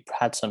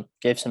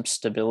gave some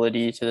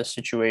stability to the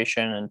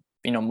situation, and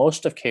you know,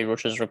 most of K.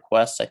 Roche's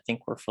requests I think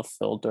were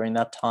fulfilled during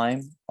that time.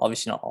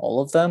 Obviously not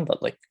all of them,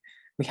 but like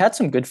we had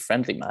some good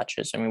friendly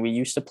matches. I mean,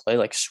 we used to play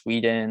like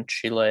Sweden,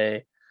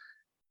 Chile,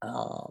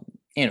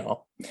 you know,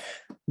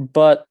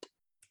 but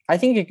I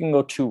think it can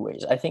go two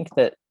ways. I think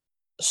that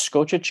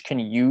Skocic can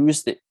use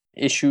the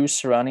issues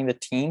surrounding the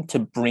team to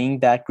bring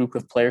that group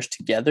of players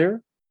together.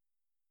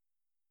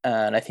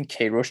 And I think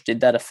K. Roche did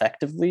that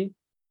effectively.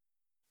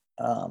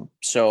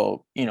 So,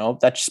 you know,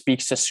 that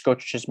speaks to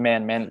Skocic's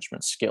man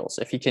management skills.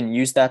 If he can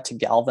use that to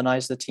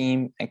galvanize the team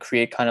and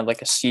create kind of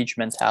like a siege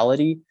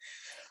mentality,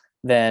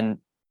 then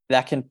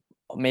that can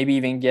maybe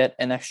even get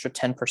an extra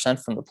 10%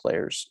 from the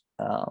players.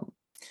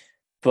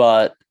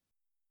 But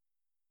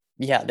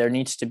yeah, there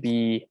needs to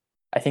be,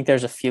 I think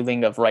there's a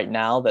feeling of right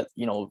now that,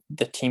 you know,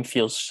 the team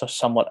feels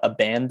somewhat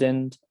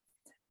abandoned.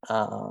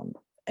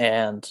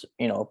 And,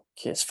 you know,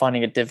 is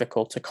finding it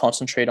difficult to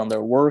concentrate on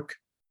their work.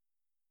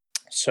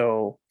 So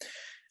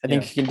I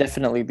think it can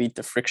definitely lead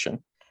to friction.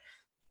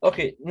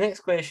 Okay, next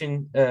question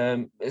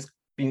is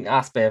being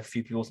asked by a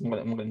few people, so I'm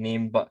not going to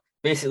name, but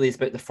basically it's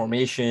about the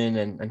formation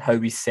and how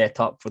we set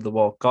up for the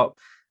World Cup.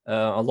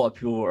 A lot of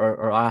people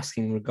are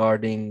asking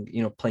regarding,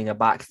 you know, playing a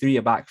back 3,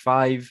 a back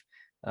 5.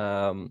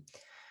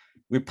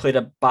 We played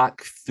a back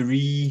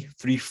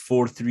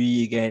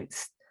 3-4-3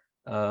 against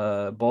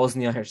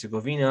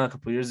Bosnia-Herzegovina a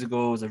couple of years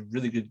ago. It was a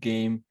really good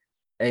game.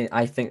 And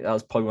I think that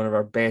was probably one of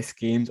our best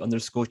games under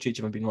Skocic,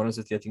 if I'm being honest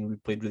with you. I think we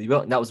played really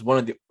well. And that was one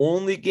of the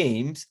only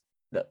games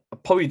that,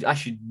 probably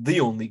actually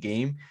the only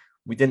game,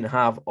 we didn't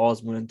have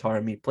Osman and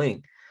Taremi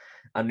playing.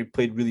 and we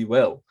played really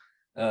well.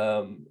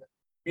 And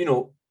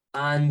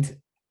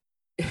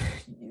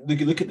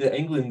look at the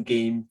England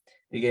game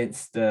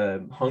against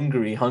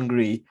Hungary.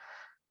 Hungary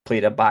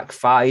played a back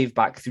five,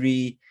 back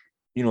three.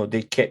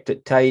 They kept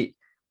it tight,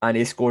 and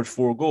they scored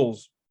 4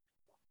 goals.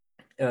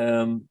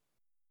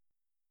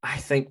 I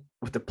think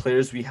with the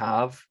players we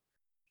have,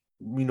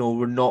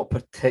 we're not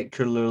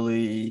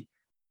particularly,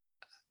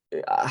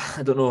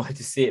 I don't know how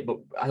to say it, but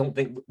I don't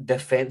think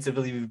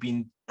defensively we've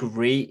been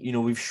great.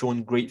 We've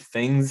shown great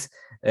things.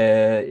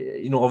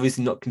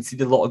 Obviously not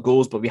conceded a lot of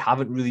goals, but we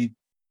haven't really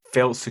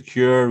felt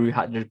secure.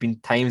 There's been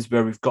times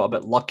where we've got a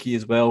bit lucky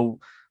as well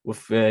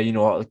with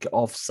like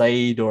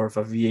offside or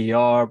for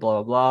VAR,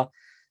 blah blah blah.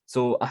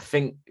 So I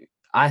think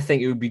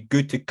it would be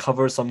good to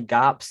cover some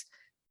gaps.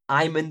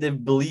 I'm in the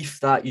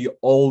belief that you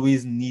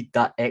always need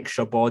that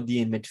extra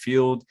body in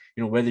midfield.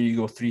 Whether you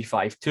go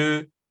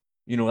 3-5-2,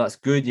 that's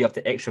good. You have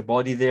the extra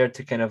body there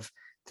to kind of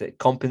to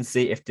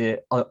compensate if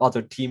the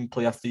other team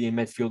play a 3 in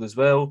midfield as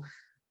well.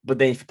 But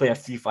then if you play a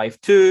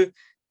 3-5-2,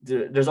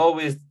 there's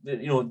always,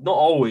 not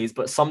always,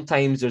 but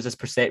sometimes there's this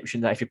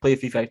perception that if you play a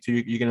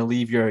 3-5-2, you're going to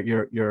leave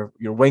your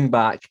wing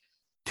back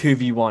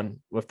 2v1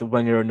 with the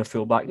winger and the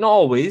fullback. Not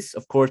always,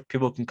 of course,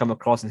 people can come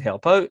across and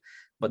help out,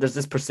 but there's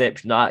this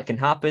perception that it can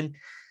happen.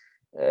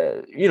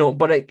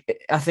 But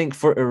I think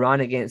for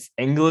Iran against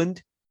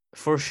England,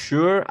 for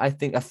sure, I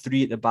think a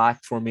 3 at the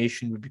back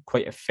formation would be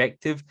quite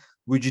effective.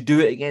 Would you do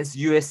it against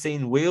USA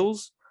and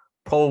Wales?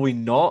 Probably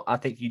not. I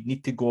think you'd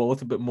need to go a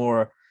little bit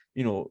more,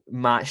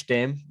 match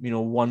them,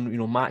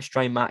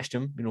 try and match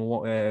them,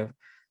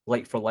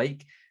 like for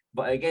like.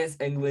 But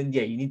against England,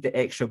 yeah, you need the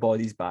extra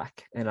bodies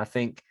back. And I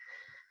think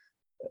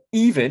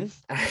even,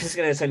 this is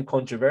going to sound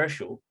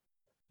controversial,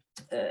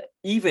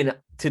 even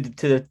to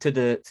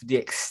the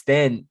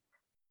extent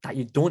that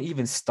you don't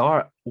even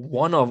start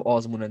one of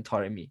Osman and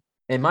Taremi.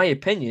 In my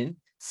opinion,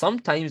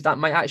 sometimes that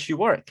might actually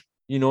work.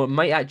 It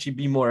might actually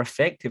be more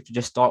effective to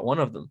just start one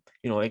of them.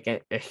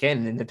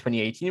 Again in the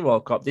 2018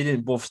 World Cup, they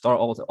didn't both start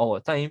all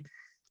the time.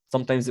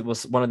 Sometimes it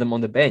was one of them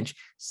on the bench.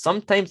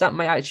 Sometimes that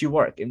might actually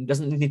work. It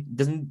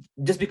doesn't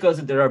just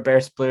because there are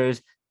best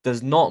players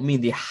does not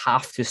mean they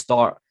have to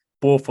start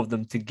both of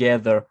them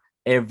together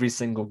every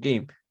single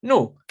game.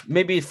 No,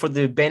 maybe for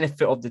the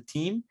benefit of the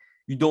team,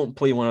 you don't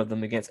play one of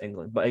them against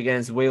England, but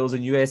against Wales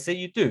and USA,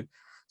 you do.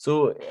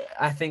 So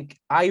I think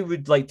I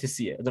would like to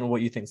see it. I don't know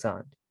what you think,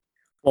 Sam.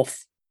 Well,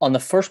 on the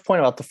first point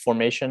about the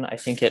formation, I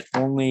think it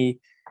only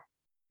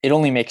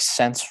makes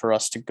sense for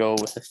us to go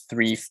with a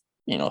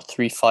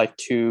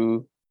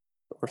 3-5-2,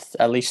 or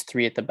at least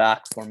 3 at the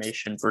back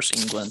formation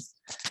versus England.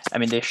 I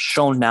mean, they've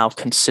shown now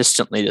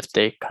consistently that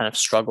they kind of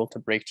struggle to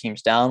break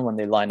teams down when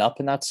they line up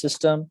in that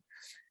system.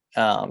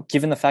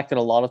 Given the fact that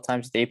a lot of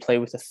times they play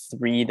with a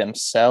 3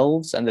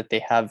 themselves and that they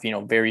have,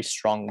 very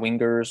strong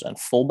wingers and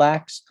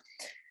fullbacks,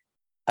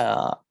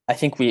 I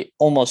think we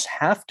almost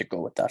have to go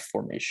with that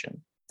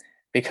formation,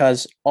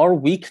 because our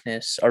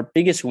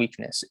biggest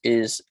weakness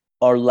is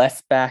our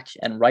left back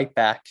and right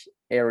back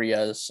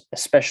areas,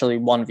 especially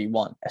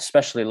 1v1,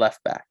 especially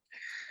left back.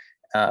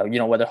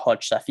 Whether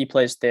Haj Safi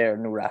plays there,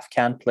 Nouraf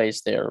Khan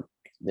plays there,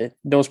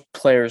 those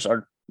players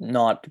are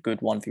not good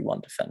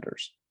 1v1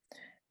 defenders.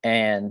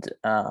 And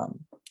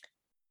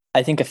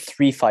I think a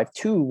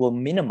 3-5-2 will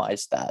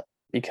minimize that,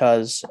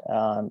 because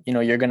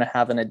you're going to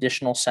have an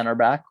additional center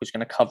back who's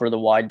going to cover the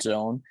wide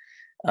zone.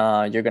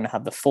 You're going to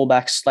have the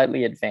fullback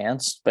slightly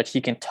advanced, but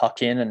he can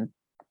tuck in and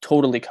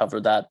totally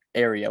cover that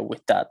area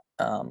with that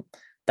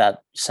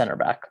center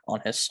back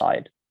on his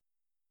side.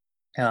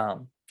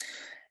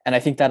 And I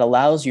think that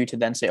allows you to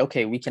then say,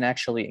 okay, we can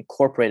actually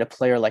incorporate a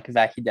player like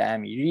Vahida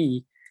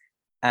Amiri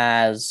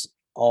as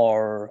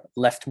our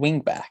left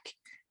wing back,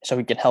 so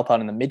he can help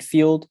out in the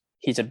midfield.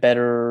 He's a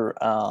better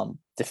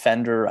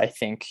defender, I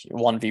think,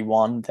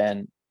 1v1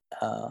 than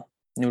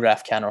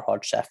Nouraf Khan or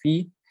Haj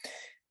Safi.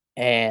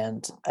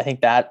 And I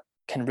think that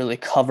can really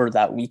cover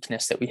that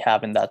weakness that we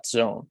have in that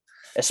zone,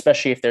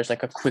 especially if there's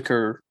like a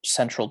quicker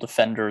central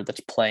defender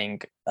that's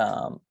playing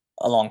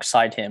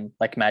alongside him,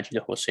 like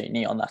Majid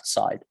Hosseini on that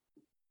side.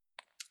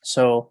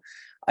 So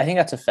I think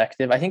that's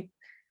effective.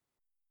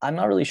 I'm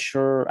not really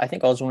sure. I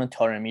think Osman and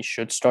Taremi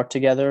should start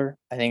together.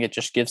 I think it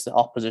just gives the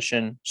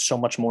opposition so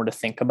much more to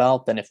think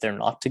about than if they're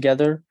not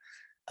together.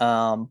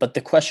 But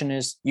the question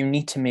is, you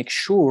need to make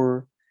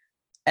sure,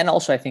 and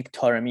also I think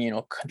Taremi,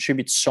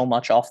 contributes so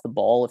much off the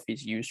ball if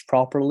he's used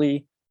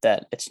properly,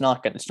 that it's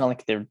not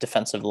like they're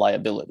defensive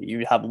liability.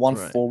 You have one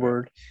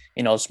forward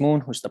in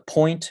Osman who's the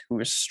point, who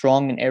is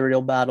strong in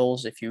aerial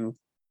battles. If you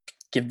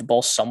give the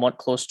ball somewhat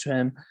close to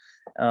him,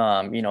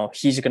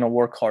 he's going to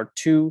work hard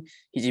too.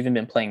 He's even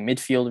been playing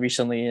midfield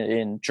recently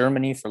in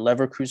Germany for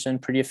Leverkusen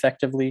pretty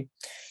effectively.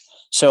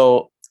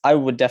 So I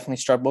would definitely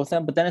start both of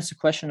them, but then it's a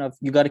question of,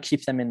 you got to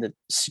keep them in the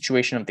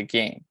situation of the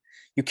game.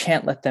 You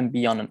can't let them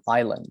be on an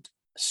island.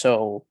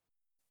 So,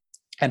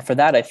 and for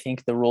that, I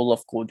think the role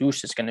of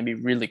Kudus is going to be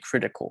really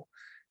critical,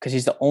 because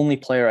he's the only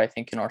player I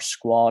think in our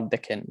squad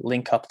that can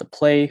link up the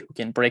play, who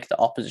can break the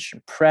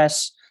opposition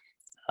press,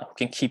 who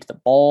can keep the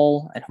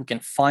ball, and who can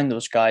find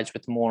those guys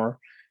with more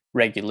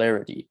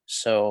regularity.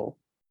 So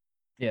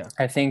Yeah.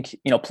 I think,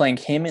 playing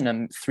him in a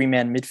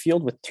 3-man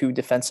midfield with 2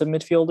 defensive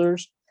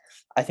midfielders,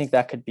 I think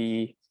that could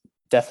be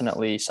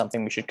definitely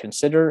something we should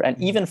consider. And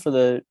even for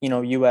the,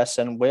 US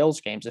and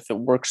Wales games, if it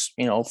works,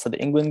 for the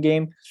England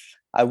game,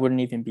 I wouldn't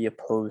even be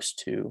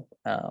opposed to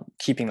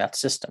keeping that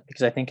system,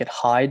 because I think it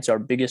hides our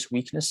biggest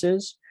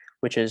weaknesses,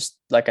 which is,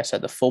 like I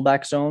said, the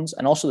fullback zones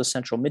and also the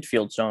central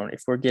midfield zone.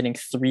 If we're getting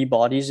 3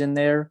 bodies in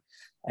there,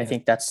 I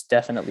think that's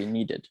definitely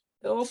needed.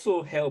 It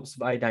also helps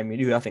Vaidai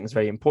Miru, who I think is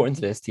very important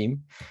to this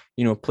team.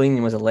 Playing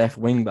him as a left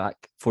wing back,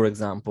 for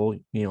example,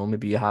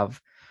 maybe you have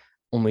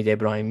Omid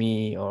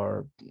Ebrahimi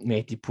or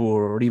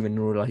Mehdipour or even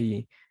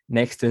Nurulahi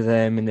next to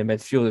them in the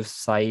midfield of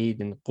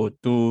Said and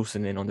Qudus,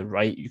 and then on the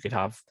right you could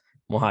have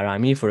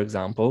Moharami, for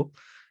example.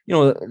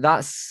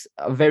 That's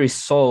a very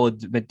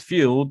solid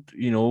midfield,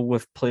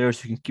 with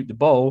players who can keep the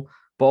ball,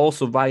 but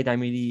also Vaidai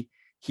Miru,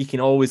 he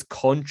can always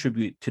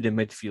contribute to the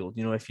midfield.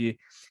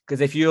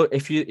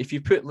 If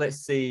you put,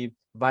 let's say,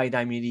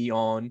 Vaidai Miru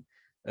on,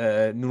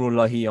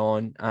 Nurulahi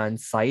on, and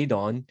Said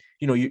on,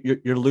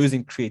 you're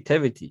losing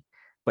creativity.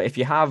 But if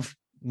you have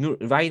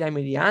Vaidai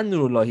Miru and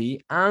Nurulahi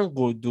and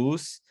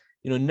Qudus,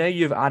 now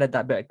you've added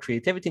that bit of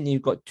creativity, and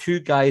you've got 2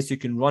 guys who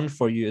can run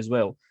for you as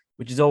well,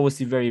 which is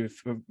obviously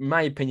in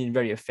my opinion,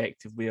 very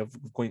effective way of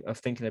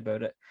thinking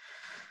about it.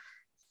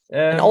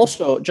 And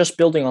also, just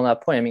building on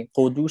that point, I mean,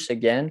 Qudus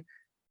again,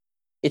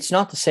 it's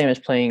not the same as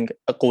playing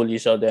a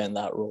Qolizadeh in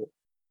that role.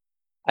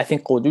 I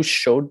think Qudus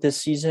showed this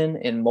season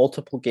in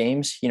multiple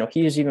games.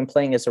 He is even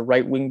playing as a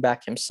right wing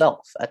back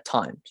himself at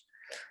times.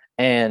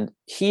 And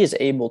he is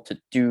able to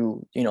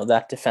do,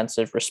 that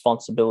defensive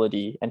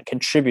responsibility and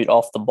contribute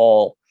off the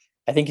ball.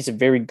 I think he's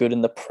very good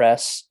in the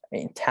press,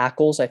 in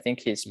tackles. I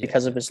think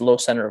because of his low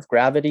center of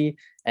gravity,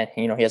 and,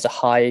 he has a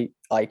high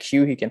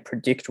IQ, he can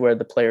predict where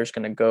the player is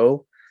going to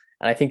go.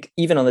 And I think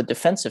even on the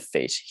defensive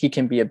phase, he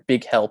can be a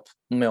big help,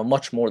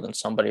 much more than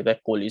somebody like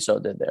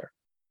Qolizadeh did there.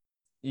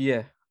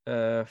 Yeah,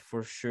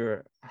 for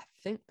sure. I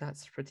think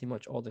that's pretty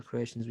much all the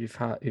questions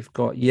we've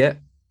got. Yeah,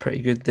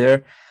 pretty good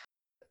there.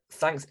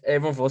 Thanks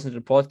everyone for listening to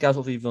the podcast.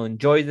 Hopefully you've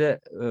enjoyed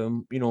it.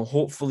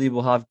 Hopefully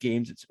we'll have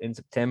games in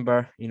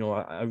September.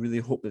 I really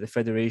hope that the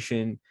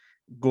federation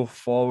go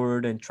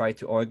forward and try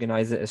to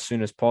organize it as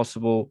soon as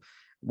possible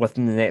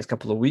within the next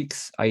couple of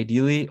weeks,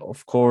 ideally.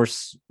 Of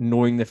course,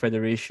 knowing the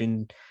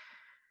federation,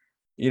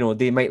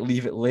 they might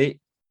leave it late,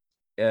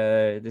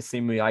 the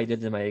same way I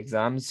did in my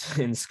exams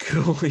in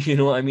school. You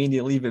know what I mean?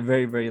 They leave it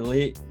very, very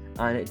late,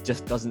 and it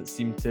just doesn't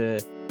seem to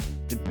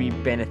be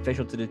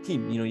beneficial to the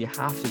team. You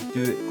have to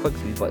do it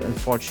quickly, but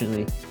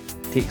unfortunately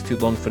it takes too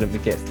long for them to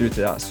get through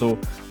to that. So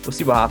we'll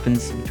see what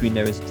happens between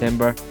now and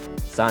September.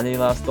 Sam, any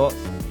last thoughts?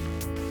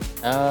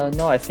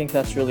 No, I think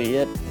that's really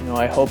it.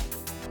 I hope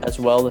as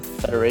well that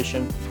the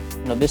federation,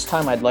 this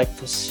time I'd like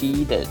to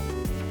see that,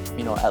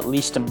 at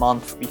least a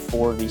month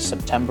before the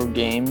September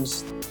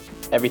games,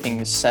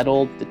 everything is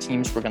settled. The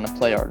teams we're going to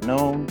play are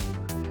known.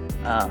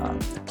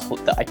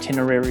 The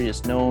itinerary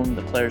is known.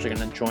 The players are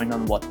going to join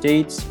on what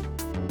dates.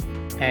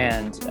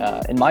 And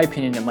in my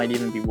opinion, it might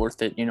even be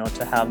worth it,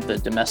 to have the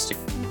domestic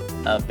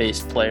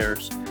based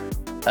players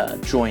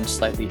join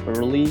slightly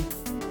early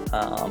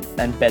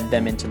and bed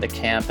them into the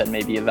camp and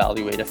maybe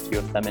evaluate a few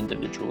of them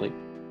individually.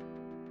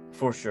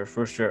 For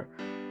sure.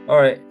 All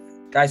right,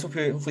 guys,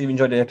 hopefully you've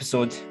enjoyed the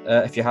episode.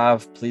 If you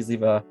have, please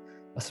leave a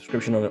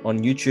subscription on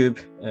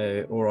YouTube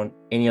or on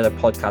any other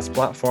podcast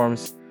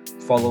platforms.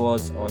 Follow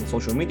us on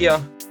social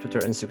media, Twitter,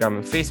 Instagram,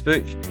 and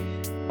Facebook.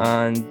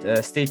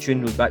 And stay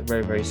tuned. We'll be back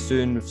very, very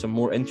soon with some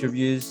more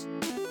interviews.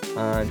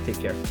 And take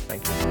care.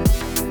 Thank you.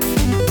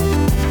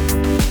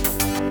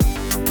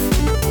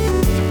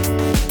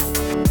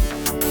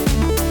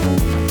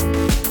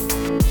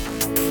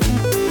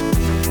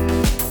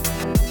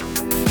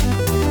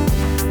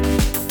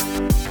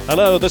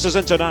 Hello, this is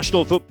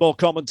international football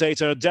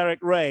commentator Derek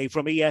Ray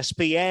from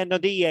ESPN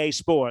and EA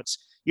Sports.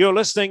 You're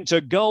listening to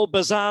Gol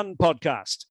Bazan Podcast.